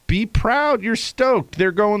 be proud. You're stoked.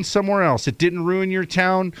 They're going somewhere else. It didn't ruin your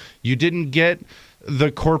town. You didn't get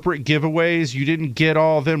the corporate giveaways. You didn't get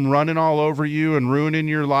all of them running all over you and ruining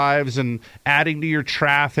your lives and adding to your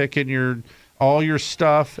traffic and all your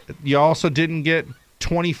stuff. You also didn't get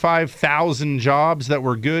 25,000 jobs that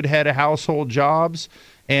were good head of household jobs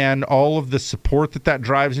and all of the support that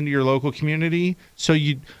drives into your local community. So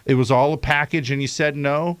it was all a package and you said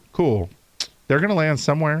no? Cool. They're going to land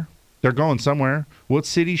somewhere. They're going somewhere. What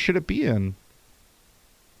city should it be in?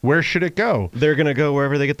 Where should it go? They're going to go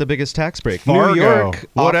wherever they get the biggest tax break. Fargo, New York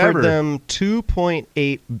whatever. offered them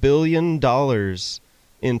 $2.8 billion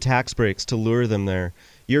in tax breaks to lure them there.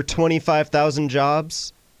 Your 25,000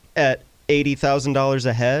 jobs at $80,000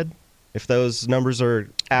 a head, if those numbers are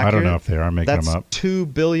accurate. I don't know if they are making them up. That's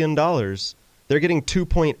 $2 billion. They're getting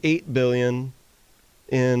 $2.8 billion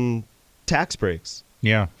in tax breaks.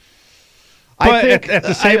 Yeah. I think at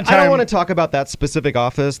the same time, I don't want to talk about that specific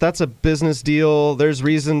office. That's a business deal. There's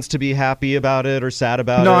reasons to be happy about it or sad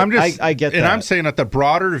about it. No, I'm just. I get that. And I'm saying at the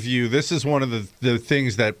broader view, this is one of the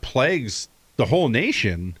things that plagues the whole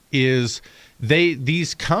nation is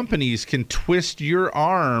these companies can twist your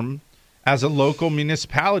arm as a local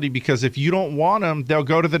municipality, because if you don't want them, they'll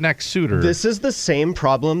go to the next suitor. This is the same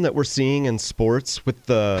problem that we're seeing in sports with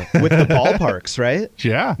the ballparks, right?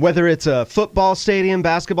 Yeah. Whether it's a football stadium,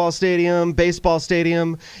 basketball stadium, baseball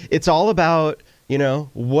stadium, it's all about,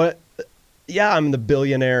 what. Yeah, I'm the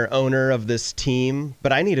billionaire owner of this team,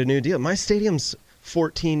 but I need a new deal. My stadium's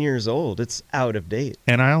 14 years old. It's out of date.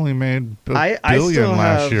 And I only made $1 billion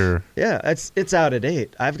last year. Yeah, it's out of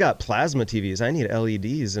date. I've got plasma TVs. I need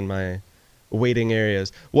LEDs in my waiting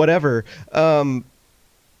areas. Whatever. So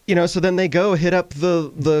then they go hit up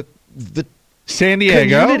the San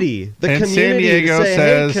Diego community. The and community San Diego say,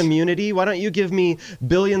 says, "Hey, community, why don't you give me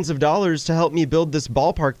billions of dollars to help me build this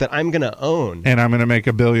ballpark that I'm going to own? And I'm going to make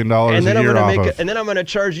 $1 billion a year off of. And then I'm going to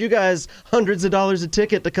charge you guys hundreds of dollars a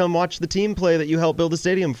ticket to come watch the team play that you helped build the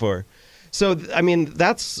stadium for." So, I mean,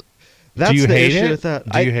 that's Do you the hate issue it? with that.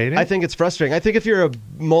 Do you hate it? I think it's frustrating. I think if you're a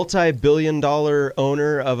multi-billion-dollar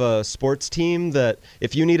owner of a sports team, that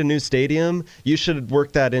if you need a new stadium, you should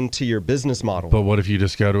work that into your business model. But what if you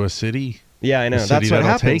just go to a city? Yeah, I know. A city That's what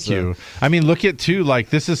that'll happens. take you. I mean, look at too. Like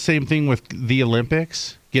this is the same thing with the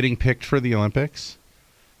Olympics. Getting picked for the Olympics.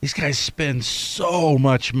 These guys spend so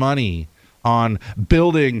much money on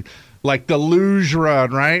building, like the Luge Run,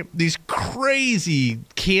 right? These crazy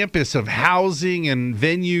campus of housing and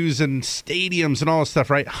venues and stadiums and all this stuff,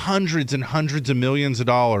 right? Hundreds and hundreds of millions of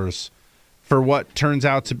dollars for what turns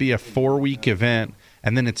out to be a 4-week event,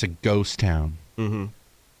 and then it's a ghost town. Mm-hmm.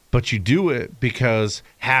 But you do it because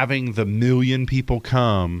having the million people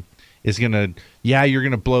come is going to, you're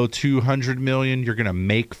going to blow 200 million, you're going to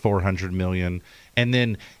make 400 million. And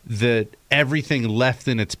then everything left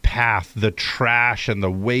in its path, the trash and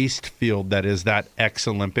the waste field that is that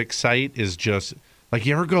ex-Olympic site is just, like,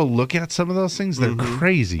 you ever go look at some of those things? They're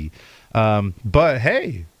crazy. But,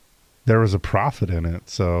 hey, there was a profit in it,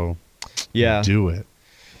 so do it.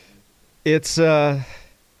 It's a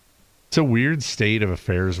weird state of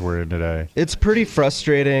affairs we're in today. It's pretty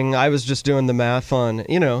frustrating. I was just doing the math on,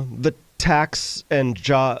 the Tax and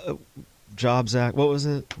Jobs Act. What was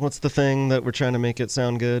it? What's the thing that we're trying to make it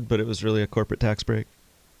sound good, but it was really a corporate tax break?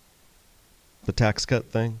 The tax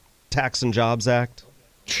cut thing? Tax and Jobs Act?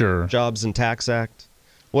 Sure. Jobs and Tax Act.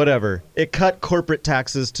 whatever. It cut corporate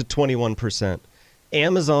taxes to 21%.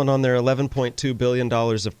 Amazon, on their $11.2 billion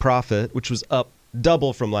of profit, which was up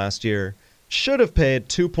double from last year, should have paid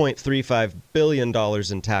 $2.35 billion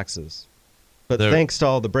in taxes. But thanks to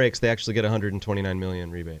all the breaks, they actually get $129 million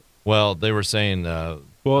rebate. Well, they were saying,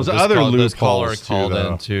 there's other loopholes this caller too, called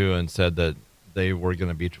though. in too and said that they were going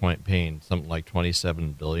to be paying something like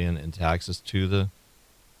 $27 billion in taxes to the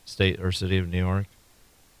state or city of New York.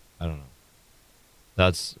 I don't know.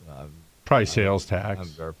 That's probably sales tax.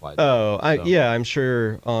 Unverified. Oh, I'm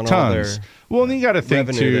sure on Tons. all their well, and you got to think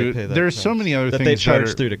revenue, too. they pay that There's tax so many other that things they charge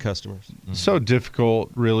that are through to customers. so difficult,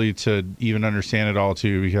 really, to even understand it all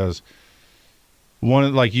too, because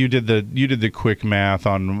one, like you did the quick math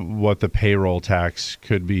on what the payroll tax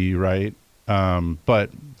could be, right? But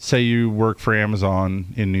say you work for Amazon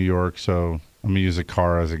in New York, so I'm gonna use a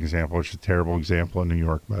car as an example, which is a terrible example in New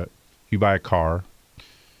York, but you buy a car.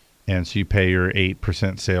 And so you pay your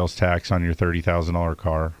 8% sales tax on your $30,000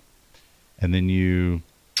 car. And then you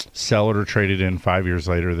sell it or trade it in 5 years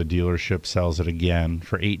later. The dealership sells it again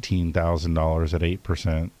for $18,000 at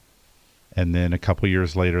 8%. And then a couple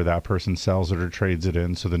years later, that person sells it or trades it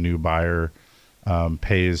in. So the new buyer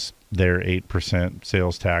pays their 8%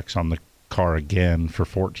 sales tax on the car again for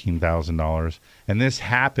 $14,000. And this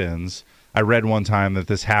happens. I read one time that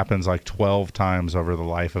this happens like 12 times over the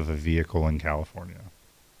life of a vehicle in California.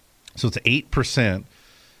 So it's 8%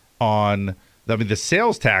 on, the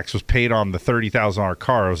sales tax was paid on the $30,000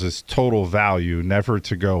 car. It was its total value, never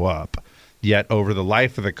to go up. Yet over the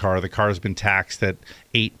life of the car has been taxed at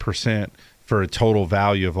 8% for a total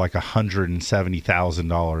value of like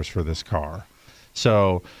 $170,000 for this car.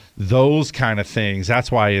 So those kind of things, that's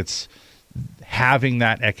why it's having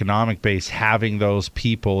that economic base, having those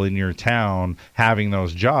people in your town, having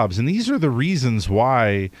those jobs. And these are the reasons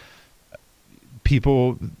why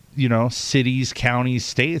people, cities, counties,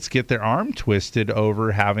 states get their arm twisted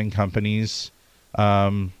over having companies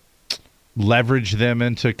leverage them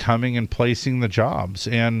into coming and placing the jobs.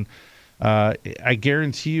 And I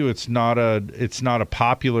guarantee you it's not a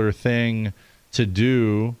popular thing to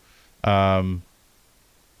do, to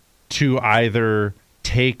either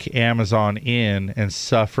take Amazon in and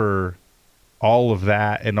suffer all of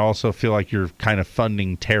that and also feel like you're kind of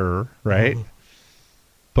funding terror, right? Mm-hmm.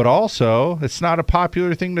 But also, it's not a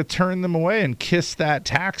popular thing to turn them away and kiss that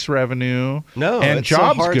tax revenue and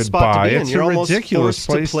jobs goodbye. It's You're a almost ridiculous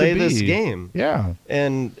forced place to play be. this game. Yeah,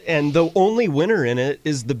 and the only winner in it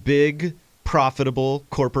is the big, profitable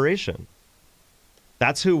corporation.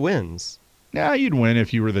 That's who wins. Yeah, you'd win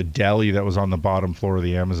if you were the deli that was on the bottom floor of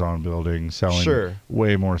the Amazon building selling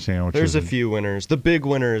way more sandwiches. There's a few winners. The big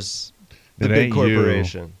winners, the big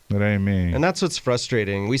corporation. It ain't me. And that's what's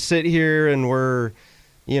frustrating. We sit here and we're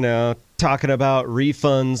talking about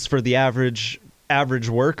refunds for the average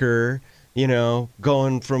worker,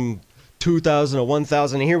 going from 2,000 to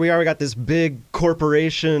 1,000. And here we are, we got this big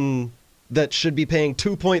corporation that should be paying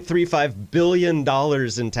 $2.35 billion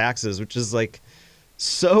in taxes, which is like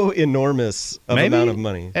so enormous of amount of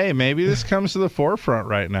money. Hey, maybe this comes to the forefront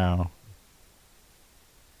right now.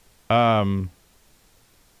 I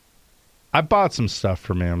bought some stuff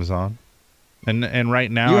from Amazon. And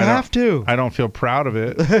right now, I don't feel proud of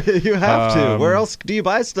it. You have to. Where else do you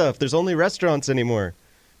buy stuff? There's only restaurants anymore.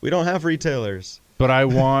 We don't have retailers. But I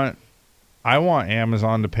want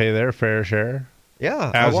Amazon to pay their fair share.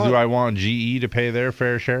 Yeah. I want GE to pay their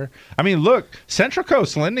fair share. I mean, look, Central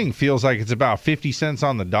Coast Lending feels like it's about 50 cents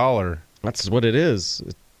on the dollar. That's what it is.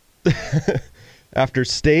 After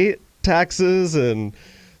state taxes and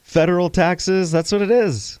federal taxes, that's what it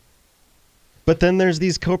is. But then there's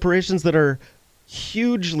these corporations that are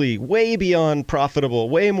hugely, way beyond profitable,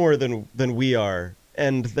 way more than we are,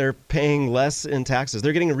 and they're paying less in taxes.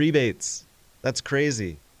 They're getting rebates. That's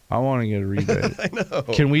crazy. I want to get a rebate. I know.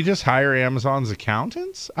 Can we just hire Amazon's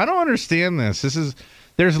accountants? I don't understand this.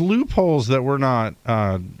 There's loopholes that we're not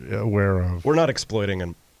aware of. We're not exploiting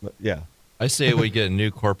them. Yeah. I say we get a new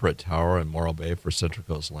corporate tower in Morro Bay for Central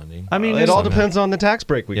Coast Lending. I mean, it all depends on the tax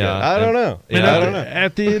break we get. I don't know. Yeah, I don't know.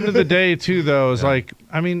 At the end of the day, too, though, is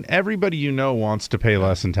everybody wants to pay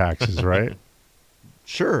less in taxes, right?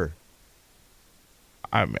 Sure.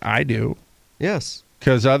 I do. Yes.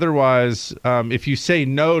 Because otherwise, if you say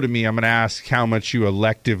no to me, I'm going to ask how much you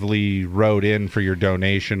electively wrote in for your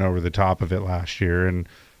donation over the top of it last year. And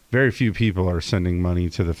very few people are sending money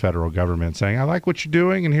to the federal government saying, I like what you're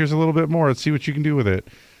doing, and here's a little bit more. Let's see what you can do with it.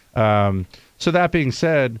 So that being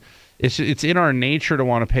said, it's in our nature to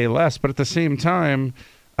want to pay less. But at the same time,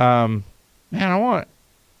 I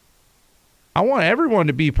I want everyone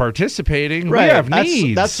to be participating. Right. We have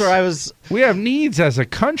needs. That's where I was. We have needs as a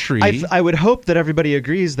country. I would hope that everybody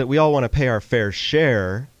agrees that we all want to pay our fair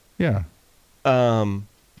share. Yeah.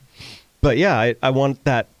 But yeah, I want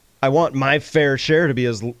that. I want my fair share to be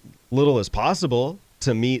as little as possible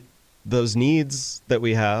to meet those needs that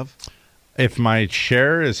we have. If my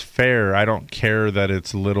share is fair, I don't care that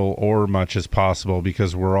it's little or much as possible,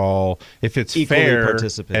 because we're all, if it's equally fair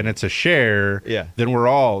and it's a share, then we're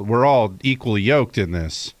all equally yoked in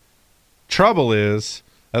this. Trouble is,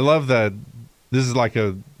 I love that this is like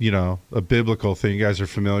a biblical thing. You guys are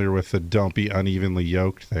familiar with the don't be unevenly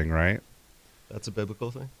yoked thing, right? That's a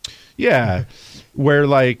biblical thing? Yeah. Where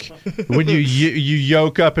like when you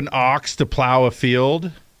yoke up an ox to plow a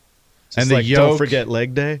field, and the yoke, don't forget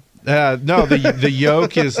leg day. No, the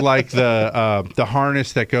yoke is like the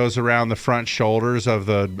harness that goes around the front shoulders of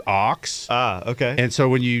the ox. Ah, okay. And so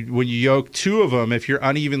when you yoke two of them, if you're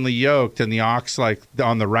unevenly yoked and the ox like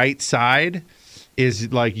on the right side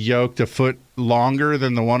is like yoked a foot longer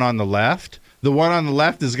than the one on the left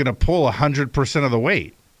is going to pull 100% of the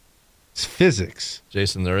weight. It's physics.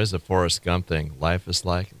 Jason, there is a Forrest Gump thing. Life is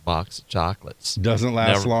like a box of chocolates. Doesn't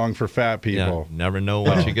last long for fat people. Yeah, never know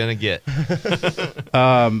what you're going to get.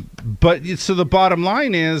 But so the bottom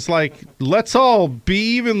line is, like, let's all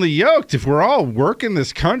be evenly yoked. If we're all working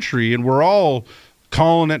this country and we're all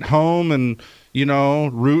calling it home and,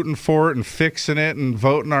 rooting for it and fixing it and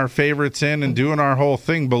voting our favorites in and doing our whole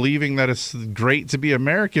thing, believing that it's great to be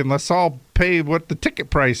American, let's all pay what the ticket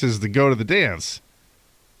price is to go to the dance.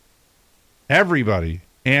 Everybody.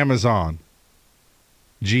 Amazon.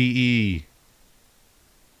 GE.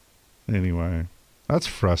 Anyway, that's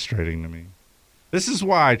frustrating to me. This is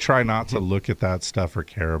why I try not to look at that stuff or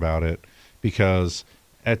care about it, because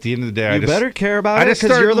at the end of the day, you better care about it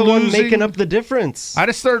because you're the one making up the difference. I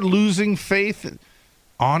just start losing faith.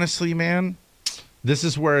 Honestly, man, this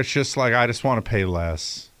is where it's just like I just want to pay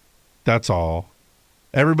less. That's all.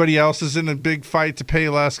 Everybody else is in a big fight to pay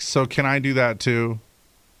less, so can I do that too?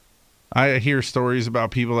 I hear stories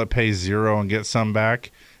about people that pay zero and get some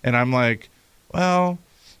back, and I'm like, well,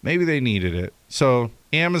 maybe they needed it. So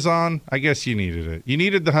Amazon, I guess you needed it. You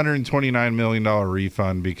needed the $129 million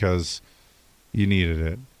refund because you needed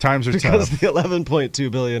it. Times are tough. Because the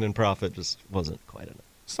 $11.2 billion in profit just wasn't quite enough.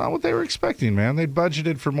 It's not what they were expecting, man. They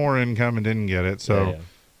budgeted for more income and didn't get it. So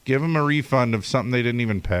give them a refund of something they didn't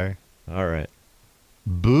even pay. All right.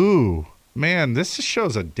 Boo. Man, this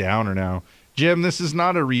show's a downer now. Jim, this is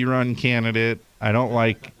not a rerun candidate. I don't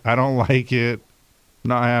like it.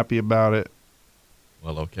 Not happy about it.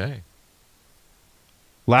 Well, okay.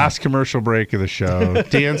 Last commercial break of the show.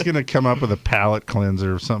 Dan's going to come up with a palate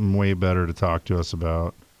cleanser, something way better to talk to us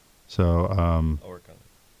about. So, I'll work on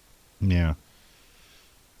it. Yeah.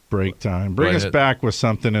 Break time. Bring us back with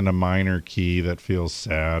something in a minor key that feels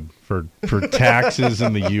sad for taxes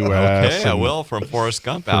in the U.S. Okay, I will, from Forrest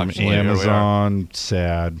Gump, from actually. Amazon,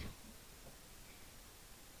 sad.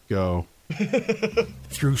 Go.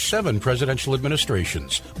 Through 7 presidential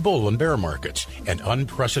administrations, bull and bear markets, and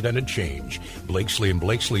unprecedented change, Blakesley &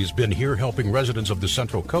 Blakesley has been here helping residents of the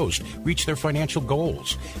Central Coast reach their financial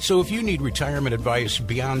goals. So if you need retirement advice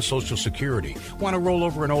beyond Social Security, want to roll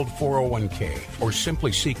over an old 401k, or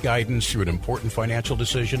simply seek guidance through an important financial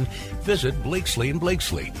decision, visit Blakesley &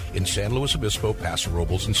 Blakesley in San Luis Obispo, Paso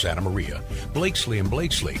Robles, and Santa Maria. Blakesley &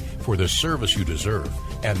 Blakesley for the service you deserve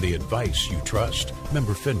and the advice you trust.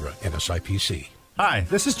 Member FINRA and SIPC. Hi,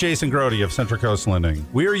 this is Jason Grody of Central Coast Lending.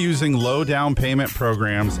 We are using low down payment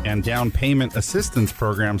programs and down payment assistance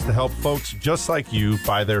programs to help folks just like you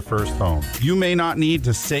buy their first home. You may not need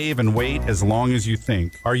to save and wait as long as you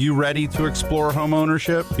think. Are you ready to explore home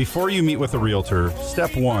ownership? Before you meet with a realtor,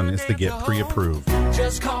 step 1 is to get pre-approved.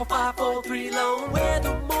 Just call 543-LOAN. We're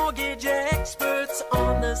the mortgage experts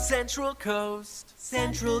on the Central Coast.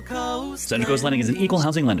 Central Coast. Central Coast Lending is an equal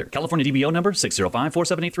housing lender. California DBO number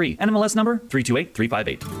 6054783. NMLS number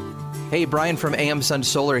 328358. Hey, Brian from AM Sun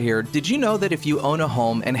Solar here. Did you know that if you own a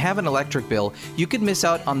home and have an electric bill, you could miss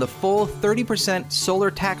out on the full 30%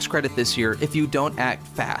 solar tax credit this year if you don't act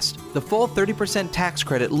fast? The full 30% tax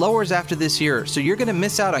credit lowers after this year, so you're going to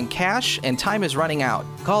miss out on cash and time is running out.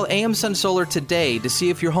 Call AM Sun Solar today to see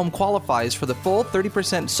if your home qualifies for the full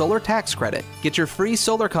 30% solar tax credit. Get your free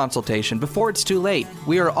solar consultation before it's too late. wait.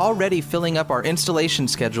 We are already filling up our installation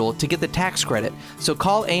schedule to get the tax credit. So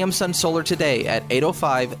call AM Sun Solar today at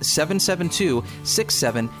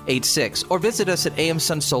 805-772-6786 or visit us at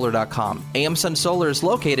amsunsolar.com. AM Sun Solar is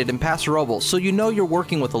located in Paso Robles, so you know you're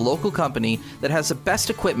working with a local company that has the best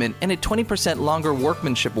equipment and a 20% longer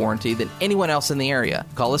workmanship warranty than anyone else in the area.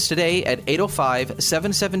 Call us today at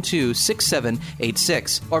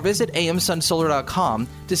 805-772-6786 or visit amsunsolar.com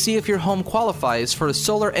to see if your home qualifies for a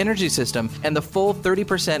solar energy system and the full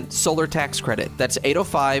 30% solar tax credit. That's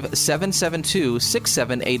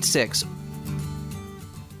 805-772-6786.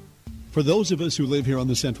 For those of us who live here on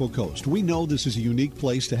the Central Coast, we know this is a unique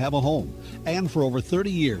place to have a home. And for over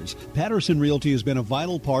 30 years, Patterson Realty has been a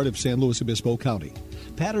vital part of San Luis Obispo County.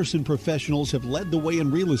 Patterson professionals have led the way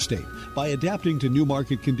in real estate by adapting to new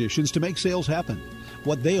market conditions to make sales happen.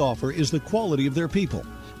 What they offer is the quality of their people,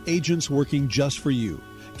 agents working just for you.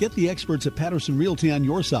 Get the experts at Patterson Realty on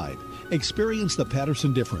your side. Experience the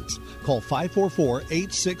Patterson difference. Call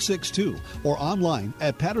 544-8662 or online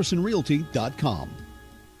at pattersonrealty.com.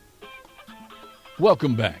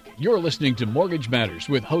 Welcome back. You're listening to Mortgage Matters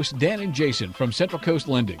with hosts Dan and Jason from Central Coast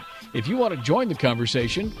Lending. If you want to join the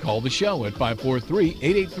conversation, call the show at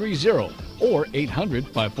 543-8830 or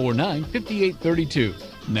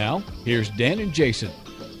 800-549-5832. Now, here's Dan and Jason.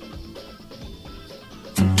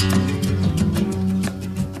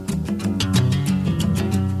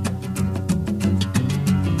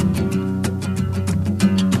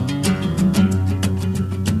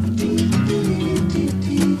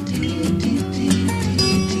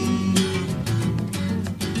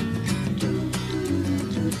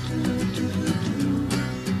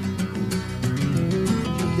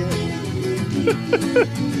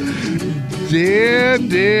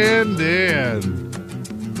 Dan.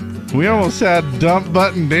 We almost had Dump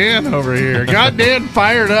Button Dan over here. Got Dan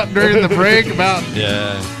fired up during the break about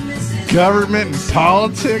government and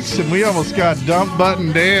politics, and we almost got Dump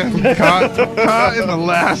Button Dan caught in the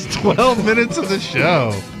last 12 minutes of the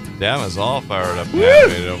show. Dan was all fired up.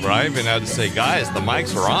 I even had to say, guys, the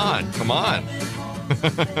mics are on. Come on.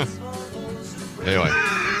 Anyway.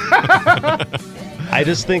 I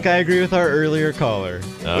just think I agree with our earlier caller.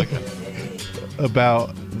 Okay.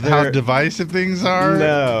 About how divisive things are?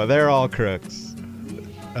 No, they're all crooks.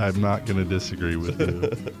 I'm not going to disagree with you.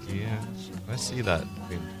 Yeah, I see that.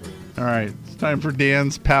 All right, it's time for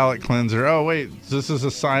Dan's palate cleanser. Oh, wait, this is a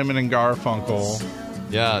Simon and Garfunkel.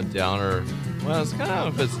 Yeah, downer. Well, it's kind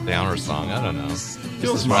of it's a downer song. I don't know.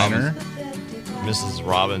 Feels minor. Mrs.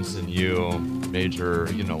 Robinson, you major,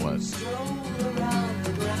 you know what?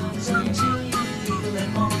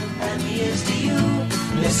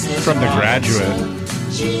 From The Graduate.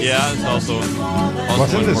 Yeah, it's also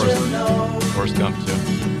wasn't this Forrest Gump too?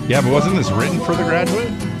 Yeah, but wasn't this written for The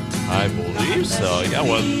Graduate? I believe so. Yeah,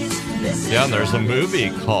 well, yeah. And there's a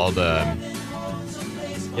movie called The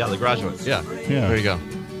Graduate. Yeah, There you go.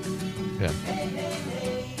 Yeah.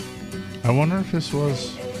 I wonder if this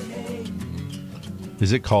was.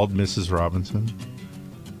 Is it called Mrs. Robinson?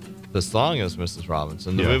 The song is Mrs.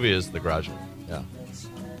 Robinson. The movie is The Graduate. Yeah.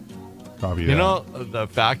 Copy you that. know, the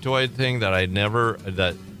factoid thing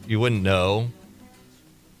that you wouldn't know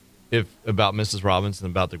about Mrs. Robinson,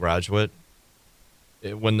 about The Graduate,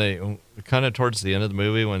 when they kind of towards the end of the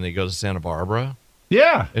movie when they go to Santa Barbara.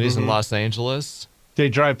 Yeah. And he's in Los Angeles. They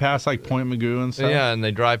drive past like Point Magoo and stuff. Yeah, and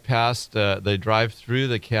they drive past, they drive through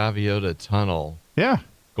the Caviota Tunnel. Yeah.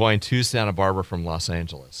 Going to Santa Barbara from Los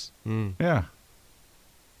Angeles. Yeah.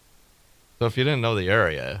 So if you didn't know the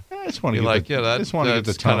area, I just want to get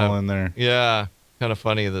the tunnel in there. Yeah, kind of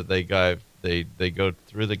funny that they go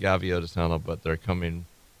through the Gaviota Tunnel, but they're going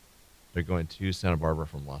to Santa Barbara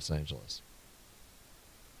from Los Angeles.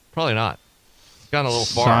 Probably not. It's gone a little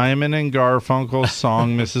far. Simon and Garfunkel's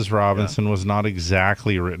song Mrs. Robinson was not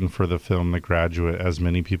exactly written for the film The Graduate, as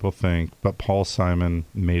many people think, but Paul Simon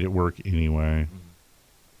made it work anyway.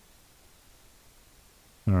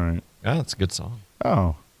 All right. Yeah, that's a good song.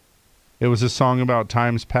 Oh. It was a song about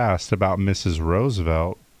times past, about Mrs.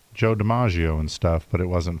 Roosevelt, Joe DiMaggio and stuff, but it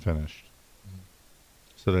wasn't finished.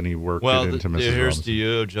 So then he worked it into Mrs. Here's Robinson. to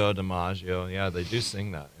you, Joe DiMaggio. Yeah, they do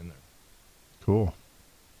sing that in there. Cool.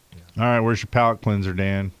 Yeah. All right, where's your palate cleanser,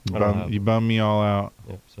 Dan? You bummed me all out.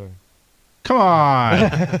 Yep, sorry. Come on.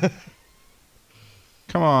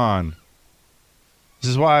 Come on.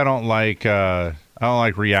 This is why I don't like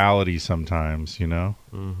reality sometimes, you know?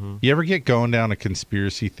 Mm-hmm. You ever get going down a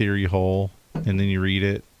conspiracy theory hole, and then you read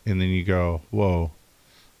it, and then you go, whoa.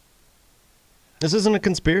 This isn't a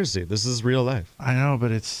conspiracy. This is real life. I know,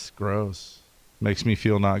 but it's gross. Makes me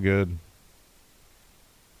feel not good.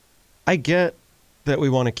 I get that we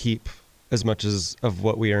want to keep as much of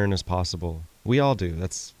what we earn as possible. We all do.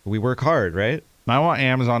 We work hard, right? I want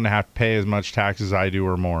Amazon to have to pay as much tax as I do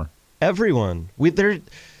or more. Everyone.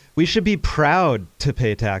 We should be proud to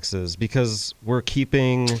pay taxes because we're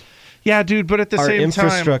keeping dude, but at the our same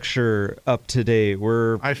infrastructure up to date.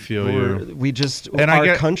 I feel you. We just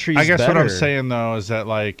our country's I guess better. what I'm saying though is that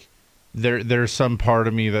like there's some part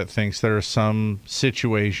of me that thinks there are some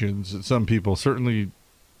situations that some people, certainly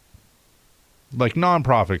like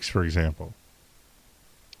nonprofits, for example.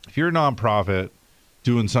 If you're a nonprofit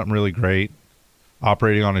doing something really great,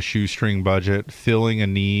 operating on a shoestring budget, filling a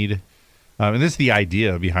need, and this is the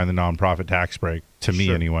idea behind the nonprofit tax break, to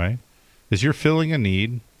me anyway, is you're filling a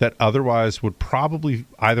need that otherwise would probably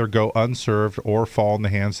either go unserved or fall in the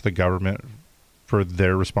hands of the government for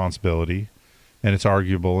their responsibility, and it's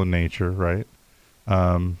arguable in nature, right?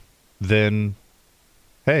 Then,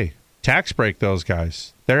 hey, tax break those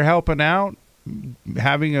guys. They're helping out,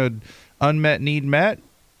 having an unmet need met.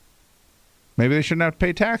 Maybe they shouldn't have to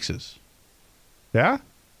pay taxes. Yeah?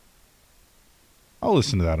 I'll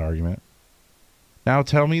listen to that argument. Now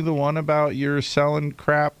tell me the one about you're selling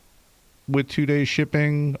crap with 2-day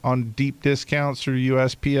shipping on deep discounts through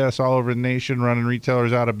USPS all over the nation, running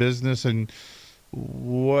retailers out of business, and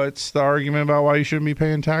what's the argument about why you shouldn't be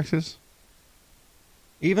paying taxes?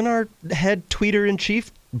 Even our head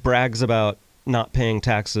tweeter-in-chief brags about not paying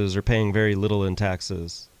taxes or paying very little in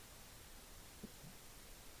taxes.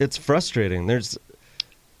 It's frustrating. There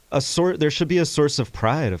should be a source of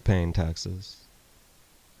pride of paying taxes.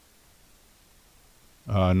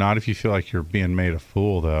 Not if you feel like you're being made a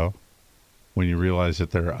fool, though. When you realize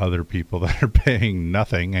that there are other people that are paying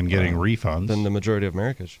nothing and getting refunds. Then the majority of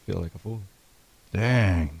America should feel like a fool.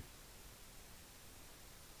 Dang.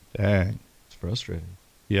 It's frustrating.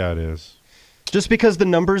 Yeah, it is. Just because the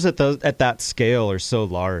numbers at that scale are so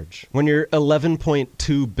large. When you're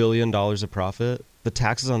 $11.2 billion of profit, the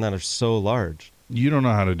taxes on that are so large. You don't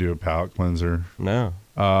know how to do a palate cleanser. No.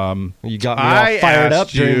 You got me all fired up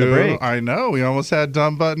during the break. I know. We almost had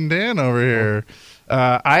Dumb Button Dan over here.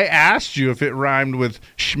 I asked you if it rhymed with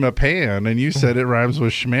schmapan, and you said it rhymes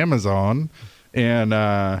with schmamazon. And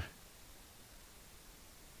I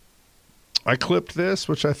clipped this,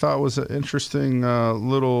 which I thought was an interesting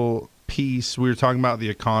little piece. We were talking about the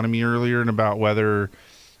economy earlier and about whether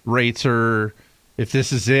rates are, if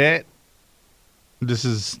this is it,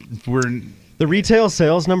 the retail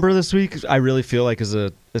sales number this week, I really feel like is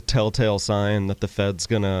a telltale sign that the Fed's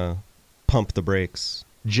going to pump the brakes.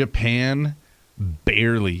 Japan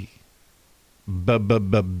barely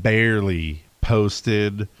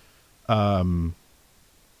posted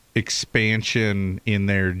expansion in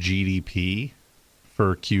their GDP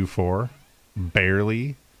for Q4.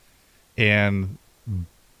 Barely. And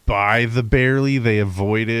by the barely, they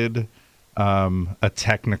avoided a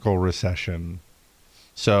technical recession.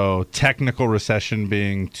 So technical recession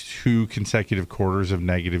being 2 consecutive quarters of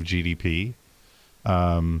negative GDP.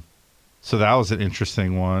 So that was an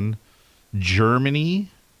interesting one. Germany,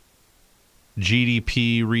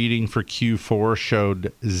 GDP reading for Q4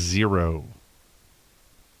 showed 0.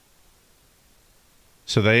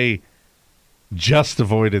 So they just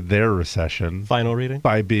avoided their recession. Final reading?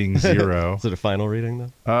 By being 0. Is it a final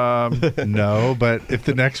reading, though? No, but if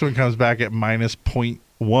the next one comes back at minus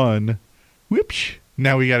 0.1, whoops.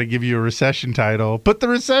 Now we got to give you a recession title. Put the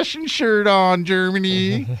recession shirt on,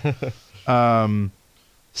 Germany.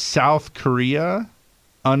 South Korea,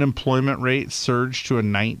 unemployment rate surged to a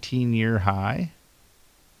 19-year high.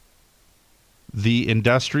 The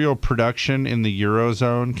industrial production in the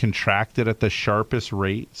Eurozone contracted at the sharpest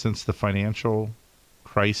rate since the financial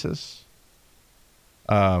crisis.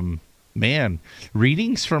 Man,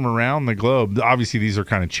 readings from around the globe, obviously these are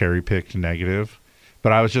kind of cherry-picked negative,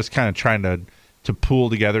 but I was just kind of trying to pull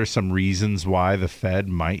together some reasons why the Fed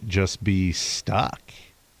might just be stuck.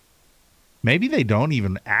 Maybe they don't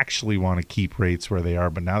even actually want to keep rates where they are,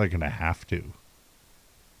 but now they're going to have to.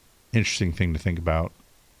 Interesting thing to think about.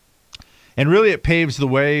 And really it paves the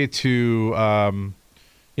way to,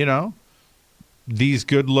 these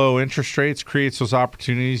good low interest rates creates those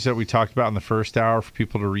opportunities that we talked about in the first hour for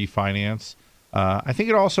people to refinance. I think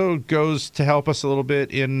it also goes to help us a little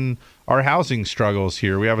bit in our housing struggles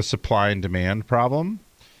here. We have a supply and demand problem,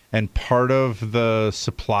 and part of the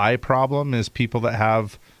supply problem is people that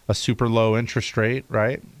have a super low interest rate,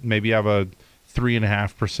 right? Maybe you have a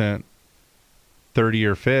 3.5%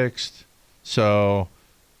 30-year fixed. So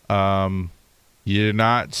you're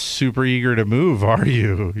not super eager to move, are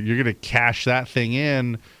you? You're going to cash that thing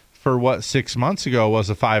in for what 6 months ago was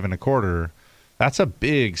a 5.25%. That's a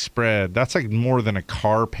big spread. That's like more than a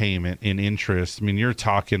car payment in interest. I mean, you're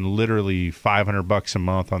talking literally $500 a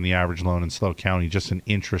month on the average loan in SLO County, just in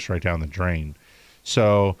interest right down the drain.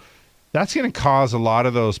 So that's going to cause a lot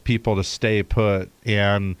of those people to stay put,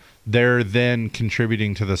 and they're then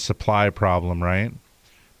contributing to the supply problem, right?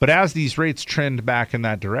 But as these rates trend back in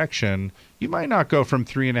that direction, you might not go from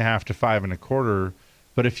 3.5 to 5.25.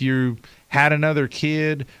 But if you had another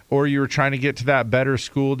kid, or you were trying to get to that better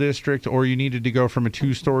school district, or you needed to go from a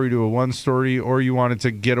 2-story to a 1-story, or you wanted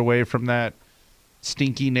to get away from that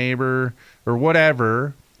stinky neighbor or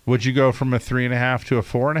whatever, would you go from a 3.5 to a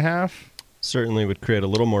 4.5? Certainly would create a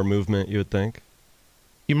little more movement, you would think.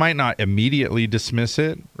 You might not immediately dismiss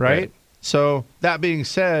it, right? So that being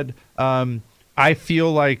said, I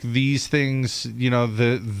feel like these things,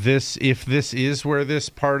 if this is where this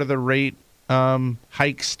part of the rate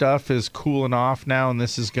hike stuff is cooling off now, and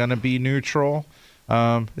this is going to be neutral,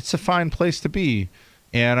 it's a fine place to be.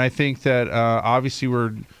 And I think that obviously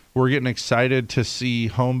we're getting excited to see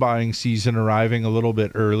home buying season arriving a little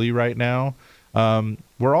bit early right now.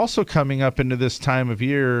 We're also coming up into this time of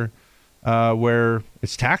year where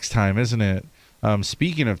it's tax time, isn't it?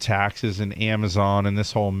 Speaking of taxes and Amazon and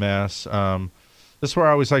this whole mess, this is where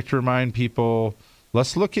I always like to remind people,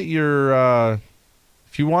 let's look at your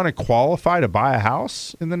if you want to qualify to buy a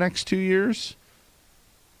house in the next 2 years,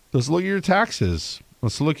 let's look at your taxes.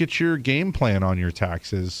 Let's look at your game plan on your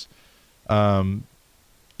taxes.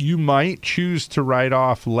 You might choose to write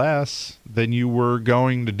off less than you were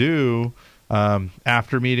going to do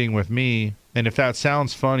after meeting with me. And if that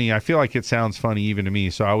sounds funny, I feel like it sounds funny even to me,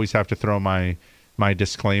 so I always have to throw my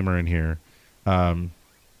disclaimer in here.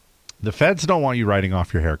 The feds don't want you writing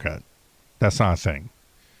off your haircut. That's not a thing.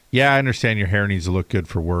 Yeah, I understand your hair needs to look good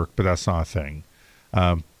for work, but that's not a thing.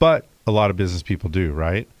 But a lot of business people do,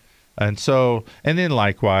 right? And then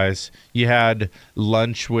likewise, you had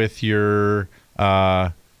lunch with your,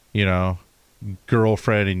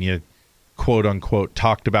 girlfriend, and you quote unquote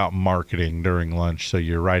talked about marketing during lunch, so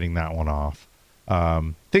you're writing that one off.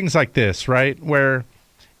 Things like this, right? Where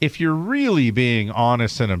if you're really being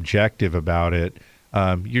honest and objective about it,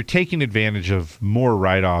 you're taking advantage of more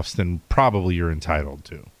write-offs than probably you're entitled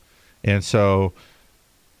to. And so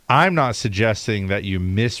I'm not suggesting that you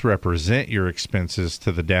misrepresent your expenses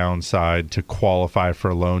to the downside to qualify for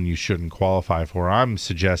a loan you shouldn't qualify for. I'm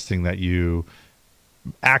suggesting that you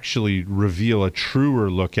actually reveal a truer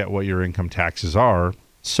look at what your income taxes are,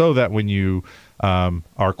 so that when you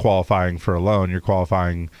are qualifying for a loan, you're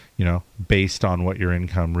qualifying, based on what your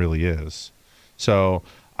income really is. So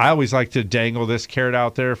I always like to dangle this carrot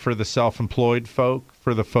out there for the self-employed folk,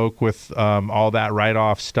 for the folk with all that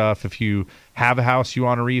write-off stuff. If you have a house you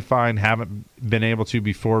want to refi and haven't been able to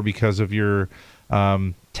before because of your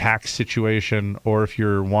tax situation, or if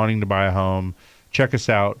you're wanting to buy a home, check us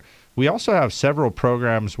out. We also have several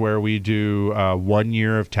programs where we do 1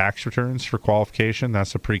 year of tax returns for qualification.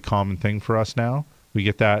 That's a pretty common thing for us now. We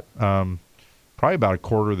get that probably about a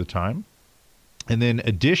quarter of the time. And then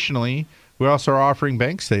additionally, we also are offering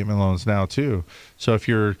bank statement loans now too. So if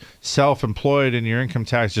you're self-employed and your income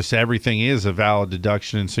tax, just everything is a valid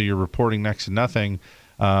deduction, and so you're reporting next to nothing,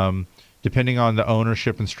 depending on the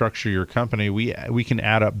ownership and structure of your company, we can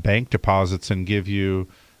add up bank deposits and give you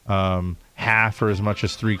half or as much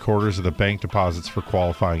as 3/4 of the bank deposits for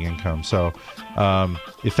qualifying income. So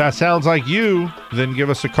if that sounds like you, then give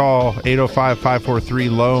us a call,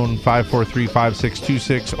 805-543-LOAN,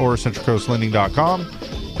 543-5626, or centralcoastlending.com.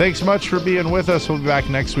 Thanks much for being with us. We'll be back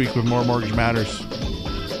next week with more Mortgage Matters.